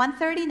 Psalm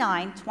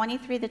 139,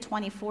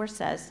 23-24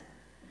 says,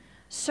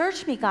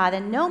 search me, God,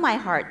 and know my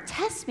heart.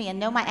 Test me and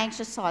know my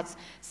anxious thoughts.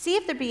 See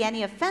if there be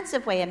any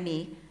offensive way in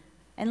me,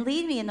 and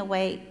lead me in the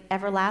way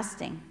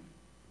everlasting.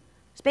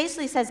 It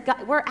basically says,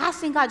 God, we're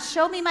asking God,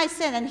 show me my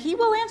sin, and He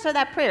will answer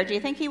that prayer. Do you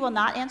think He will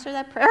not answer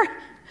that prayer?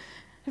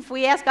 If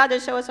we ask God to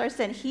show us our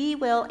sin, He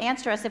will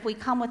answer us if we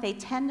come with a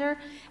tender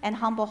and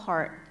humble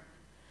heart.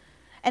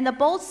 And the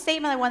bold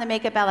statement I want to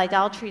make about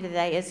idolatry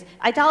today is,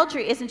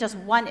 idolatry isn't just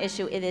one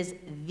issue, it is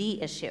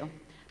the issue.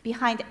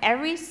 Behind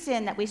every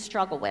sin that we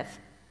struggle with,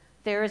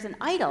 there is an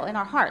idol in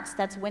our hearts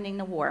that's winning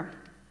the war.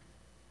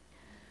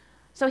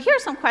 So here are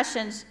some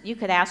questions you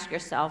could ask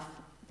yourself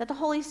that the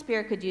Holy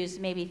Spirit could use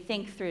to maybe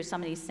think through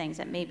some of these things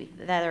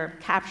that are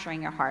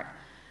capturing your heart.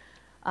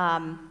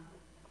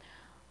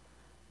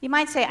 You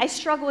might say, I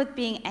struggle with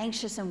being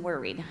anxious and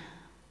worried.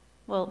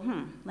 Well,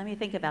 let me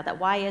think about that.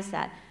 Why is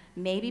that?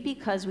 Maybe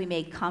because we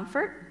made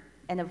comfort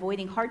and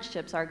avoiding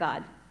hardships our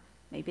God.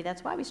 Maybe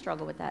that's why we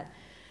struggle with that.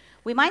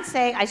 We might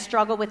say, I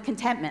struggle with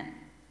contentment.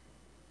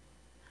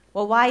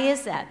 Well, why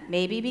is that?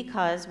 Maybe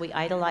because we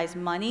idolize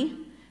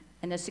money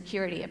and the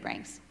security it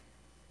brings.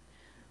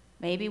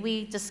 Maybe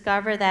we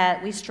discover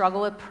that we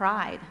struggle with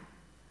pride.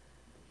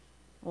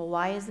 Well,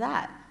 why is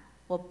that?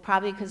 Well,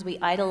 probably because we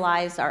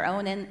idolize our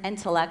own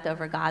intellect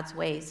over God's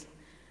ways.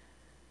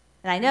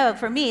 And I know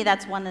for me,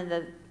 that's one of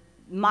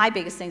my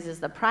biggest things is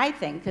the pride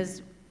thing,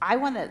 because I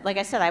want to, like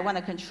I said, I want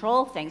to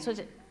control things,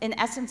 which in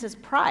essence is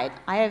pride.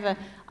 I have an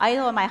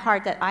idol in my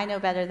heart that I know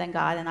better than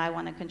God, and I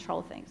want to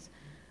control things.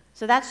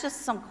 So that's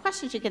just some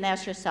questions you can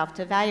ask yourself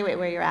to evaluate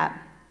where you're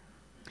at.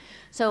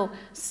 So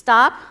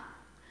stop,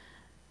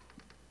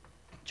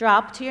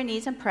 drop to your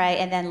knees and pray,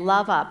 and then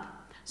love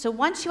up. So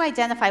once you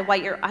identify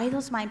what your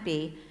idols might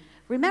be,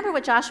 Remember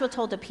what Joshua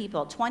told the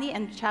people,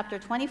 in chapter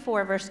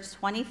 24, verse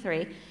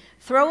 23,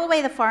 throw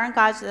away the foreign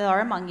gods that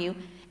are among you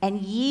and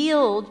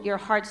yield your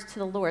hearts to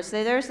the Lord.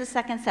 So there's the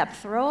second step.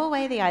 Throw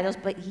away the idols,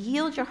 but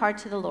yield your heart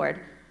to the Lord.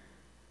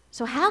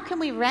 So how can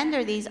we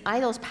render these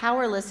idols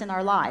powerless in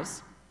our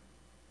lives?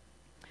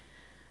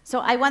 So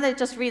I want to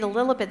just read a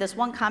little bit. This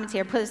one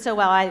commentator put it so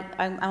well,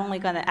 I'm only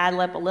going to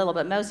ad-lib a little,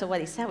 but most of what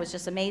he said was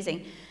just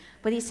amazing.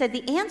 But he said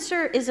the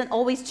answer isn't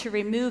always to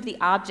remove the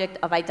object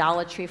of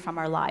idolatry from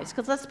our lives.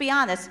 Because let's be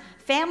honest,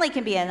 family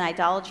can be an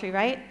idolatry,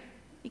 right?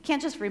 You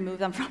can't just remove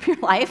them from your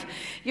life.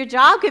 Your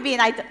job could be an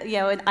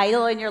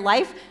idol in your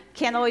life.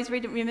 Can't always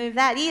remove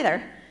that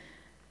either.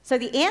 So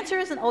the answer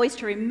isn't always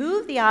to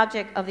remove the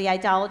object of the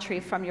idolatry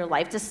from your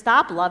life, to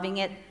stop loving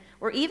it,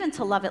 or even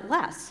to love it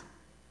less.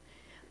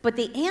 But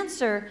the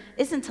answer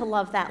isn't to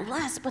love that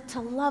less, but to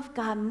love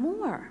God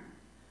more.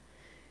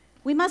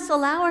 We must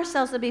allow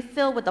ourselves to be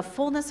filled with the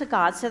fullness of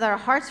God so that our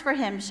hearts for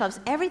Him shoves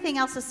everything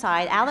else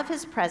aside, out of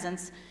His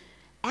presence,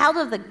 out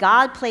of the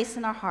God placed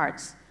in our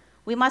hearts.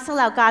 We must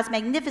allow God's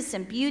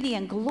magnificent beauty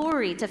and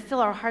glory to fill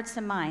our hearts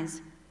and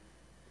minds.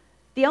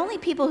 The only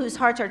people whose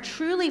hearts are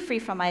truly free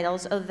from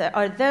idols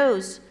are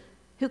those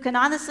who can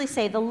honestly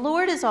say, the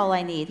Lord is all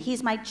I need.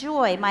 He's my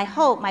joy, my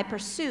hope, my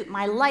pursuit,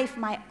 my life,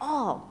 my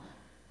all.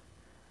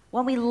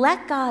 When we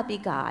let God be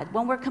God,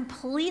 when we're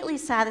completely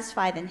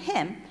satisfied in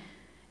Him,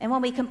 and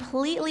when we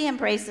completely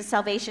embrace the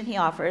salvation He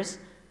offers,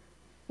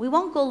 we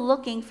won't go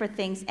looking for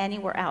things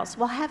anywhere else.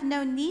 We'll have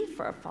no need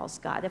for a false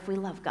God if we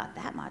love God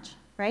that much,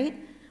 right?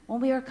 When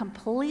we are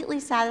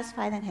completely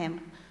satisfied in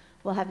Him,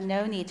 we'll have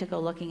no need to go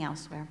looking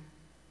elsewhere.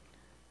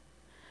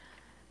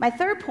 My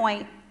third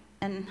point,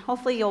 and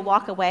hopefully you'll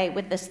walk away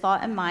with this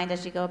thought in mind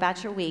as you go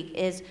about your week,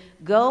 is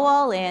go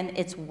all in,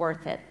 it's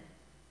worth it.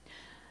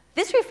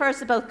 This refers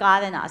to both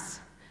God and us.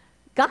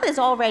 God is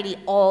already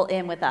all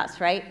in with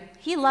us, right?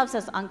 He loves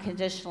us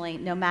unconditionally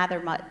no matter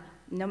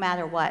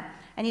what.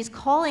 And He's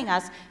calling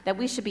us that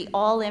we should be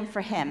all in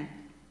for Him.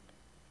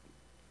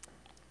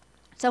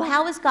 So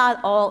how is God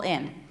all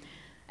in?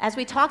 As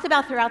we talked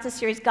about throughout the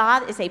series,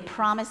 God is a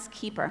promise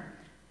keeper.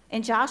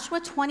 In Joshua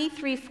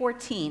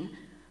 23:14,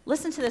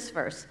 listen to this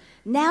verse.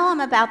 Now I'm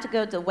about to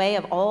go the way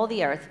of all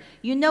the earth.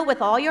 You know with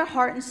all your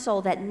heart and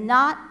soul that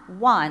not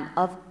one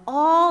of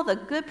all the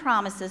good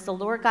promises the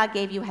Lord God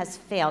gave you has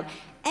failed.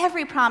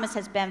 Every promise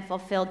has been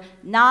fulfilled.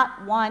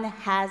 Not one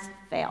has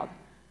failed.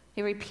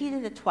 He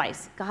repeated it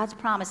twice. God's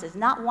promises,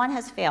 not one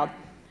has failed.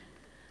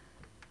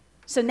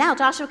 So now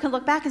Joshua can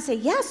look back and say,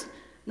 yes,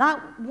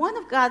 not one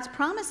of God's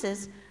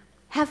promises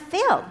have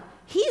failed.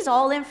 He's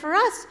all in for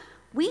us.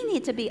 We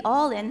need to be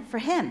all in for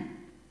Him.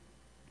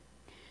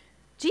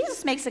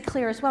 Jesus makes it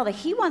clear as well that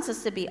He wants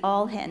us to be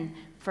all in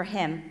for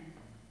Him.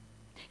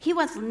 He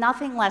wants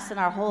nothing less than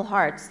our whole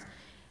hearts.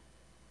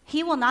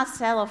 He will not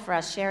settle for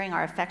us sharing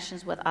our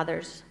affections with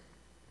others.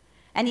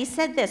 And He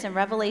said this in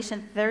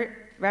Revelation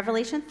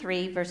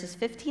 3, verses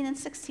 15 and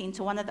 16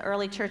 to one of the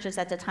early churches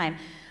at the time.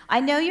 I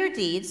know your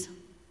deeds,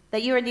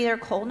 that you are neither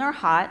cold nor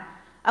hot.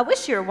 I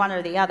wish you were one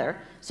or the other.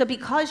 So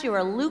because you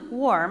are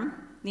lukewarm,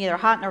 neither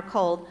hot nor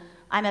cold,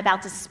 I'm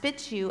about to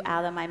spit you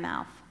out of my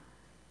mouth.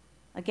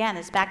 Again,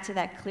 it's back to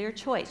that clear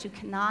choice. You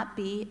cannot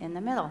be in the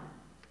middle.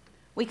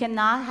 We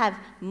cannot have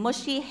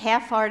mushy,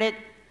 half-hearted,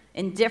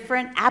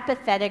 indifferent,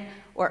 apathetic,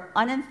 or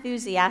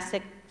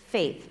unenthusiastic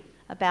faith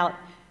about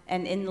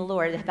and in the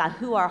Lord about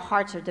who our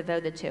hearts are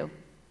devoted to.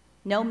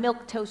 No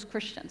milquetoast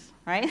Christians,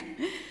 right?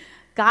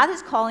 God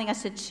is calling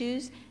us to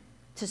choose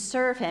to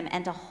serve Him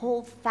and to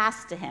hold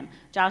fast to Him.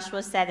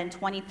 Joshua said in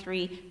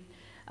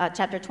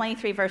chapter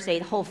 23, verse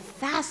 8, hold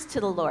fast to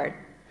the Lord.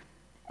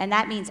 And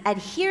that means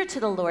adhere to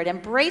the Lord,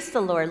 embrace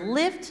the Lord,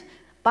 live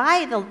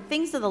by the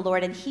things of the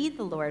Lord, and heed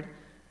the Lord.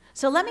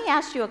 So let me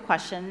ask you a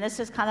question. This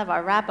is kind of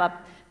our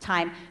wrap-up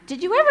time.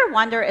 Did you ever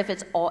wonder if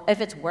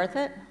it's worth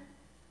it?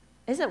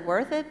 Is it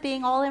worth it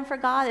being all in for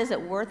God? Is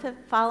it worth it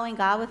following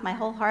God with my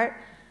whole heart?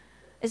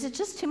 Is it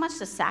just too much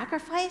to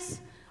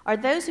sacrifice? Are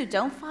those who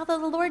don't follow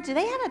the Lord, do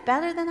they have it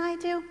better than I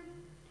do?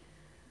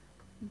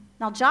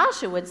 Now,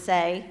 Joshua would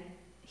say,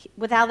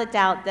 without a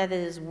doubt, that it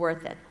is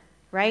worth it,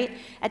 right?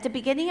 At the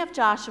beginning of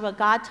Joshua,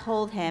 God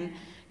told him,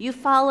 you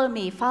follow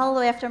me,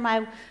 follow after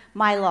my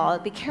law,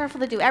 be careful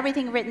to do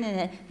everything written in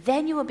it,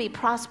 then you will be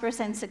prosperous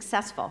and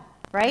successful,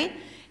 right?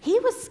 He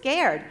was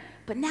scared,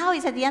 but now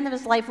he's at the end of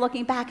his life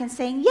looking back and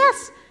saying,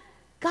 yes,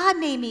 God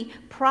made me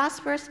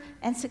prosperous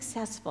and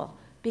successful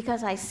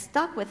because I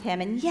stuck with Him,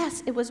 and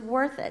yes, it was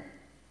worth it.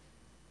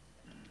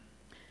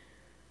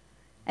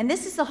 And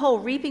this is the whole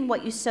reaping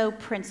what you sow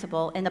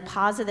principle in the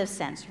positive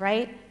sense,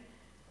 right?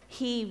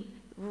 He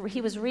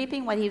was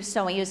reaping what he was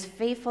sowing. He was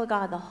faithful to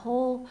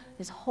God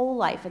his whole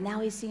life, and now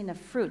he's seeing the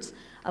fruits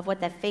of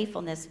what that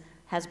faithfulness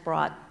has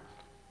brought.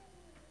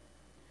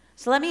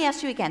 So let me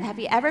ask you again, have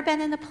you ever been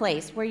in a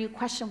place where you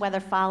question whether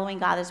following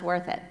God is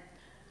worth it?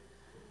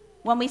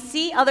 When we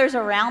see others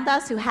around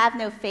us who have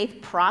no faith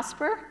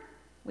prosper,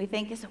 we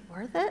think, is it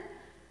worth it?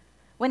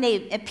 When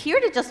they appear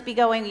to just be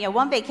going,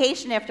 one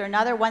vacation after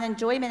another, one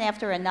enjoyment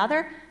after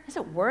another, is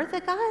it worth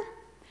it, God?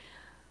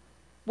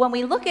 When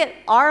we look at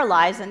our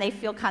lives and they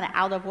feel kind of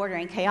out of order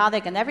and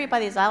chaotic, and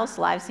everybody else's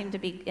lives seem to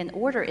be in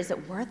order, is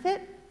it worth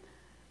it?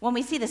 When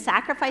we see the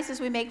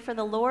sacrifices we make for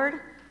the Lord,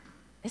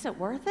 is it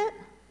worth it?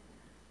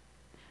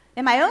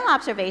 In my own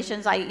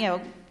observations,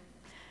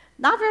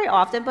 not very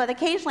often, but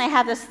occasionally I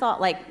have this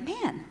thought like,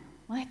 man,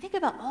 when I think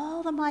about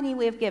all the money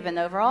we've given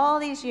over all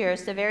these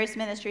years to various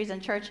ministries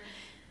and church,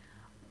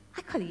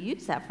 I could have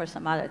used that for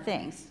some other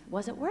things.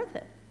 Was it worth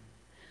it?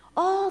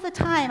 All the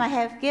time I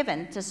have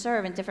given to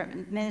serve in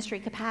different ministry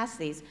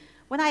capacities,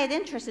 when I had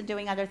interest in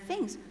doing other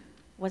things,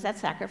 was that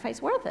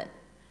sacrifice worth it?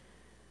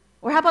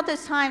 Or how about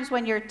those times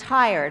when you're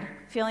tired,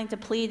 feeling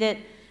depleted,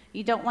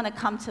 you don't want to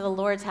come to the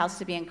Lord's house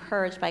to be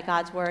encouraged by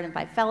God's word and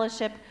by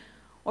fellowship,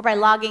 or by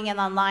logging in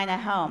online at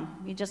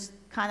home. You just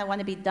kind of want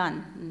to be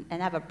done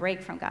and have a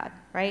break from God,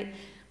 right?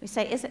 We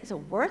say, is it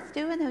worth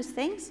doing those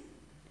things?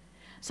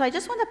 So I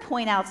just want to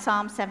point out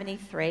Psalm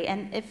 73,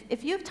 and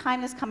if you have time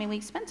this coming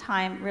week, spend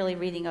time really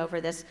reading over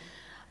this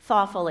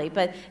thoughtfully.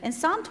 But in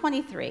Psalm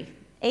 23,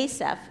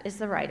 Asaph is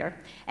the writer,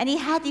 and he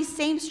had these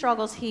same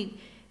struggles he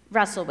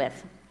wrestled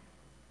with.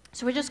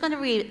 So we're just going to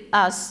read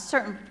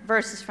certain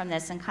verses from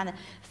this and kind of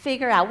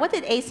figure out, what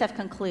did Asaph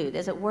conclude?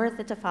 Is it worth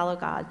it to follow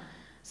God?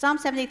 Psalm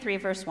 73,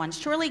 verse 1,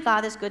 surely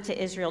God is good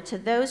to Israel, to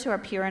those who are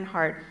pure in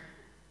heart.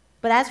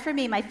 But as for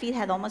me, my feet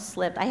had almost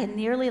slipped. I had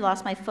nearly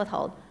lost my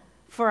foothold.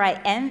 For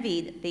I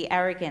envied the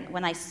arrogant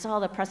when I saw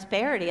the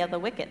prosperity of the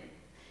wicked.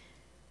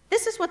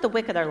 This is what the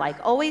wicked are like,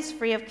 always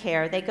free of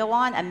care. They go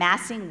on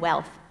amassing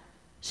wealth.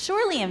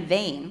 Surely in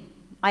vain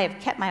I have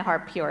kept my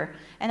heart pure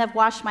and have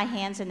washed my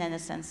hands in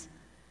innocence.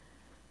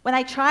 When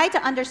I tried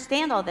to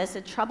understand all this,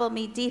 it troubled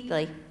me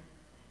deeply,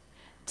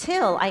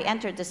 till I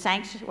entered the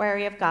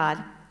sanctuary of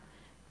God.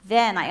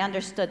 Then I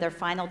understood their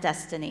final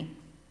destiny.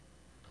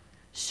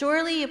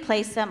 Surely you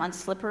place them on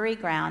slippery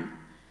ground.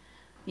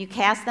 You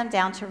cast them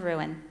down to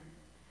ruin.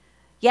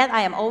 Yet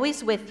I am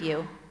always with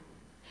you.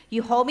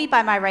 You hold me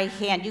by my right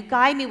hand. You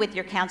guide me with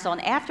your counsel,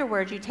 and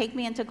afterward you take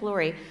me into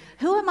glory.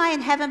 Who am I in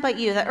heaven but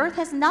you? The earth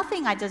has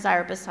nothing I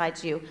desire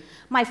besides you.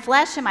 My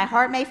flesh and my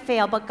heart may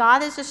fail, but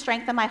God is the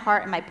strength of my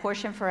heart and my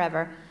portion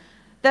forever.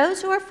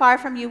 Those who are far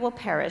from you will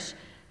perish.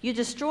 You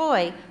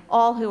destroy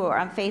all who are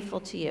unfaithful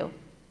to you.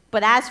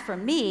 But as for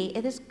me,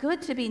 it is good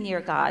to be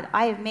near God.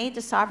 I have made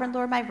the sovereign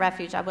Lord my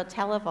refuge. I will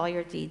tell of all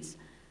your deeds.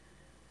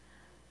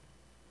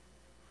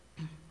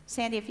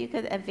 Sandy, if you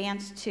could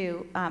advance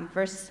to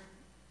verse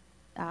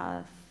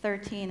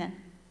 13.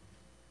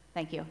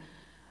 Thank you.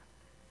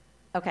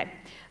 Okay.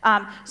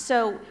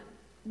 So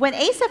when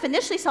Asaph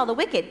initially saw the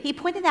wicked, he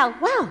pointed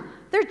out, wow,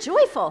 they're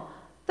joyful,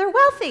 they're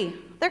wealthy,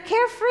 they're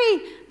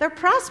carefree, they're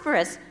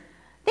prosperous.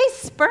 They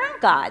spurn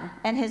God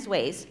and his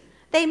ways.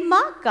 They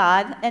mock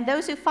God and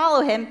those who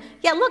follow him,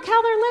 yet look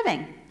how they're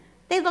living.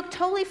 They look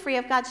totally free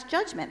of God's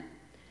judgment.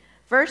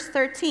 Verse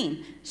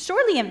 13,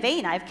 surely in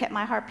vain I have kept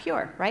my heart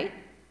pure, right?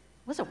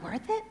 Was it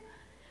worth it?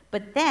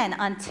 But then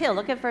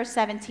look at verse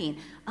 17.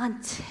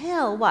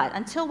 Until what?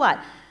 Until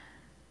what?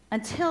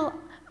 Until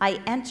I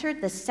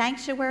entered the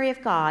sanctuary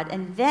of God,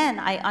 and then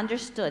I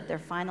understood their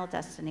final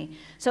destiny.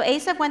 So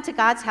Asaph went to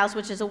God's house,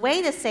 which is a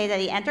way to say that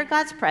he entered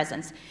God's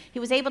presence. He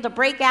was able to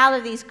break out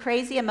of these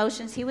crazy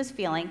emotions he was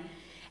feeling,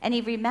 and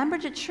he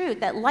remembered the truth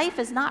that life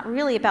is not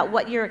really about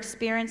what you're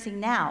experiencing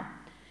now.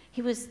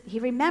 He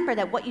remembered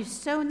that what you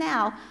sow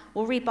now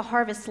will reap a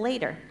harvest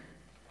later.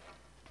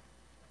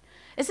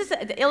 This is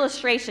an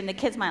illustration. The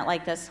kids might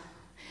like this.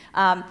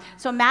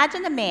 So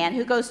imagine a man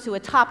who goes to the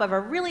top of a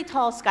really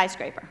tall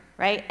skyscraper,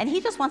 right? And he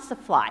just wants to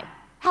fly.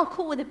 How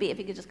cool would it be if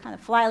he could just kind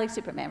of fly like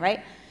Superman,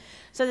 right?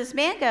 So this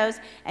man goes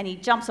and he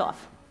jumps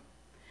off.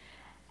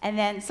 And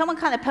then someone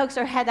kind of pokes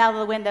their head out of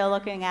the window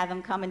looking at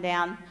him coming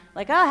down,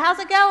 like, oh, how's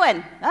it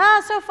going?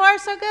 Oh, so far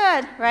so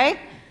good, right?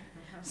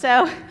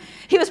 So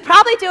he was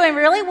probably doing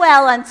really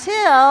well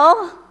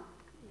until,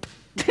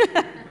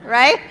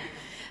 right?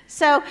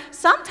 So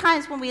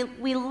sometimes when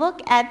we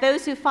look at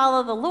those who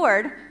follow the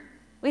Lord,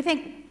 we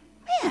think,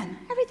 man,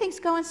 everything's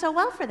going so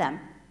well for them,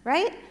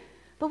 right?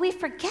 But we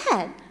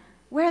forget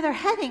where they're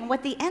heading,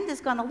 what the end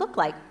is going to look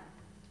like.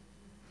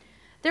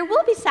 There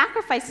will be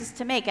sacrifices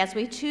to make as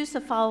we choose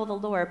to follow the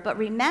Lord, but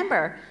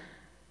remember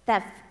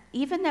that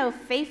even though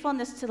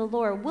faithfulness to the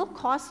Lord will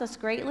cost us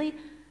greatly,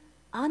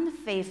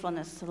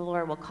 unfaithfulness to the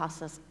Lord will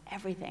cost us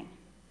everything.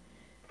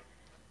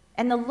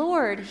 And the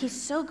Lord, he's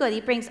so good.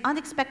 He brings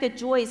unexpected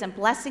joys and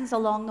blessings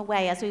along the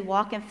way as we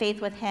walk in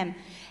faith with him.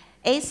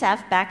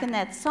 Asaph, back in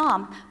that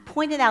psalm,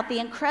 pointed out the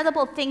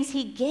incredible things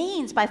he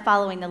gains by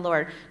following the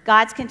Lord.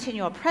 God's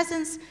continual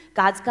presence,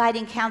 God's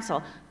guiding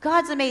counsel,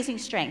 God's amazing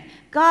strength,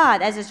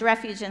 God as his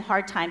refuge in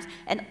hard times,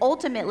 and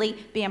ultimately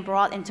being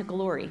brought into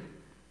glory.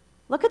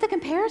 Look at the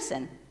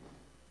comparison.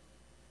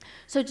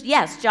 So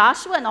yes,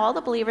 Joshua and all the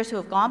believers who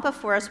have gone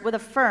before us would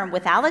affirm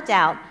without a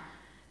doubt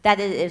that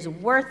it is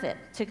worth it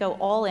to go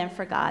all in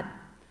for God.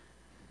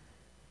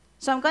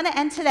 So I'm going to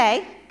end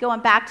today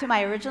going back to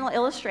my original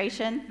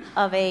illustration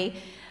of a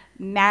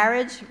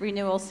marriage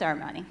renewal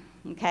ceremony,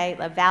 okay,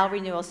 a vow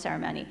renewal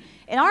ceremony.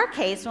 In our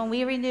case, when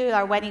we renewed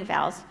our wedding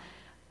vows,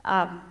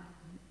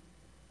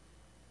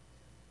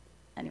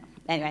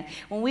 Anyway,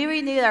 when we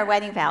renewed our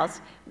wedding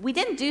vows, we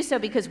didn't do so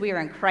because we were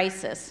in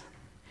crisis,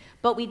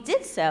 but we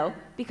did so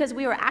because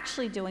we were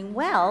actually doing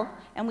well,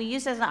 and we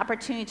used it as an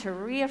opportunity to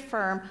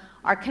reaffirm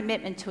our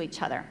commitment to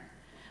each other.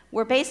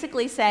 We're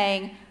basically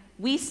saying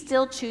we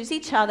still choose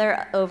each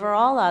other over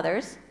all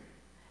others,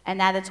 and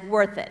that it's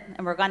worth it,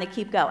 and we're going to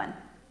keep going,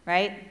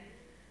 right?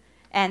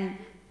 And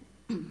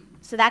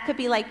so that could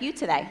be like you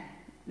today.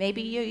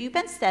 Maybe you've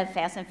been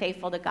steadfast and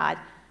faithful to God.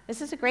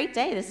 This is a great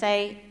day to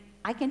say,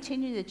 I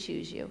continue to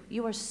choose you.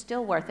 You are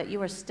still worth it.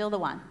 You are still the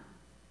one.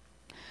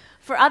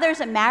 For others,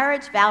 a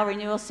marriage vow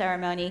renewal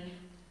ceremony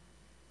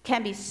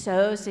can be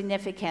so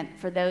significant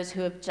for those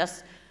who have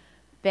just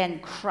been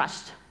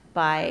crushed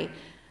by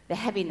the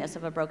heaviness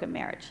of a broken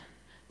marriage.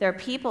 There are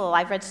people,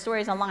 I've read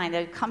stories online,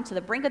 that have come to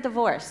the brink of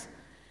divorce,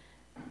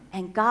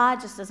 and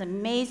God just does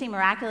amazing,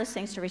 miraculous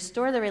things to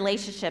restore the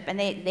relationship, and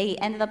they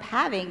ended up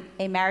having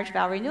a marriage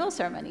vow renewal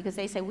ceremony because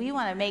they say, we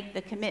want to make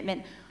the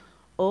commitment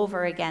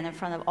over again in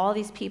front of all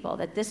these people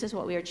that this is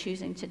what we are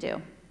choosing to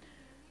do.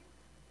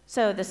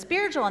 So the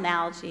spiritual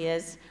analogy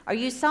is, are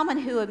you someone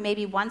who had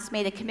maybe once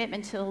made a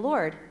commitment to the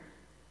Lord,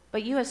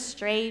 but you have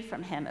strayed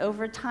from him?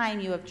 Over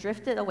time, you have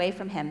drifted away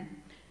from him.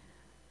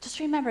 Just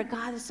remember,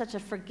 God is such a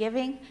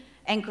forgiving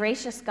and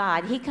gracious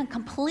God. He can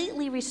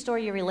completely restore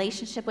your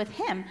relationship with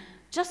him,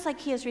 just like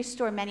he has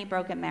restored many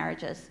broken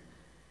marriages.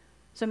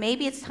 So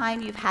maybe it's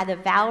time you've had a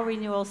vow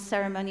renewal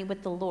ceremony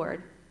with the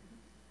Lord,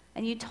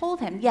 and you told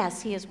him,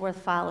 yes, he is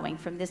worth following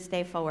from this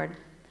day forward.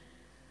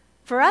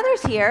 For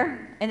others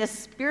here, in a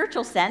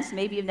spiritual sense,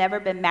 maybe you've never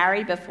been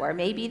married before.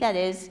 Maybe that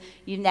is,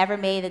 you've never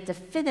made a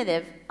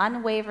definitive,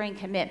 unwavering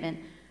commitment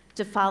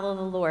to follow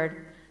the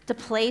Lord, to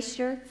place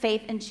your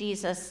faith in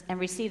Jesus and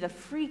receive the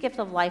free gift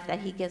of life that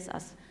he gives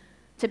us,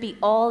 to be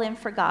all in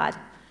for God.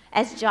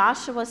 As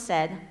Joshua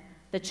said,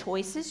 the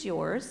choice is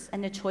yours,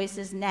 and the choice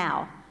is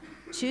now.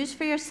 Choose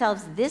for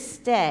yourselves this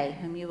day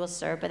whom you will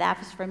serve, but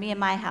as for me and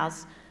my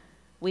house,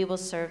 we will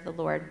serve the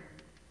Lord.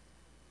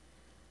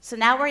 So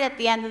now we're at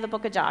the end of the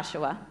book of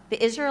Joshua.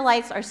 The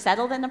Israelites are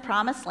settled in the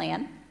promised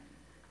land.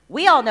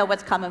 We all know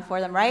what's coming for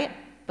them, right?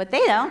 But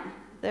they don't.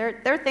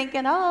 They're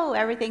thinking, oh,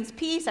 everything's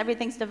peace,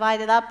 everything's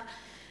divided up.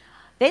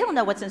 They don't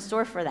know what's in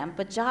store for them.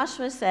 But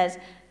Joshua says,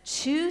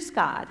 choose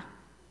God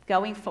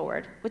going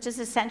forward, which is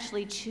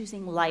essentially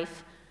choosing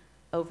life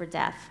over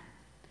death.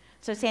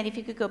 So Sandy, if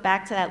you could go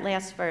back to that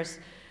last verse.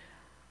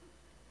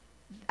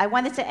 I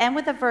wanted to end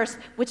with a verse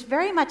which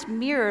very much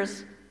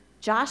mirrors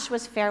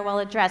Joshua's farewell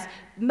address.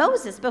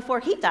 Moses, before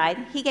he died,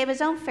 he gave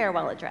his own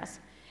farewell address.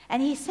 And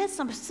he said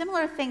some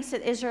similar things to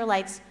the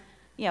Israelites,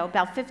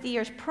 about 50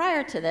 years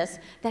prior to this,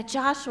 that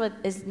Joshua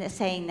is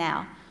saying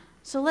now.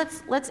 So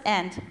let's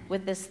end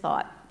with this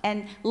thought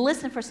and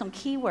listen for some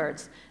key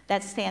words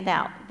that stand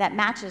out, that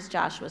matches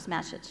Joshua's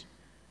message.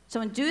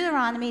 So in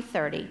Deuteronomy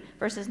 30,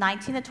 verses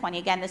 19 to 20,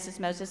 again, this is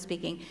Moses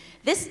speaking.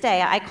 This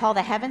day I call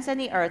the heavens and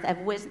the earth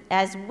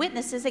as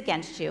witnesses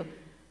against you,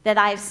 that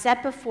I have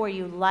set before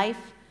you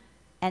life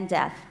and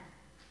death,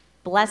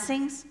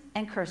 blessings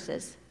and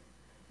curses.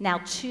 Now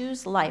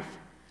choose life,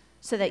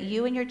 so that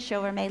you and your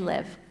children may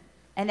live,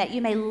 and that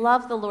you may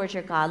love the Lord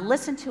your God,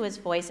 listen to his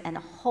voice, and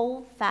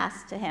hold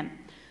fast to him.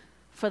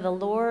 For the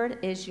Lord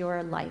is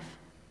your life.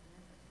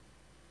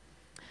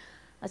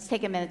 Let's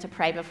take a minute to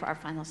pray before our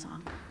final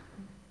song.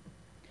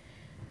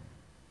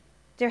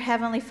 Dear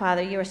Heavenly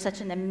Father, you are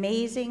such an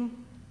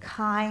amazing,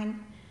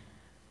 kind,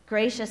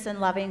 gracious, and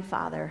loving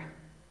Father.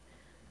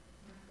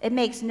 It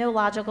makes no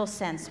logical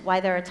sense why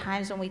there are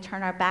times when we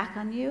turn our back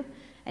on you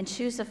and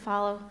choose to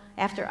follow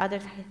after other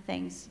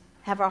things,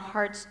 have our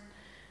hearts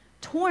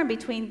torn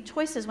between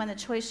choices when the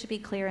choice should be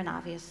clear and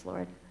obvious,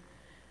 Lord.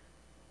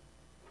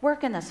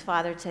 Work in us,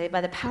 Father, today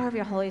by the power of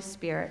your Holy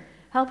Spirit.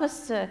 Help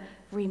us to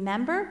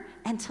remember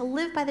and to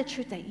live by the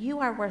truth that you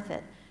are worth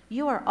it.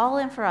 You are all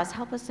in for us.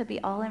 Help us to be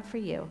all in for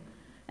you.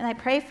 And I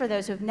pray for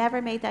those who have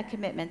never made that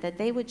commitment, that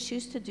they would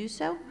choose to do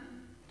so,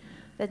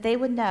 that they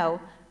would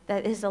know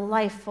that it is a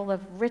life full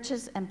of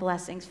riches and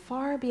blessings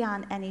far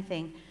beyond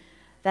anything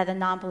that a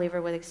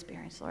non-believer would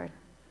experience, Lord.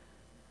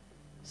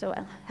 So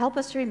help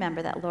us to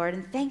remember that, Lord,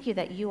 and thank you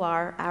that you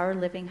are our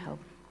living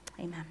hope.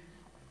 Amen.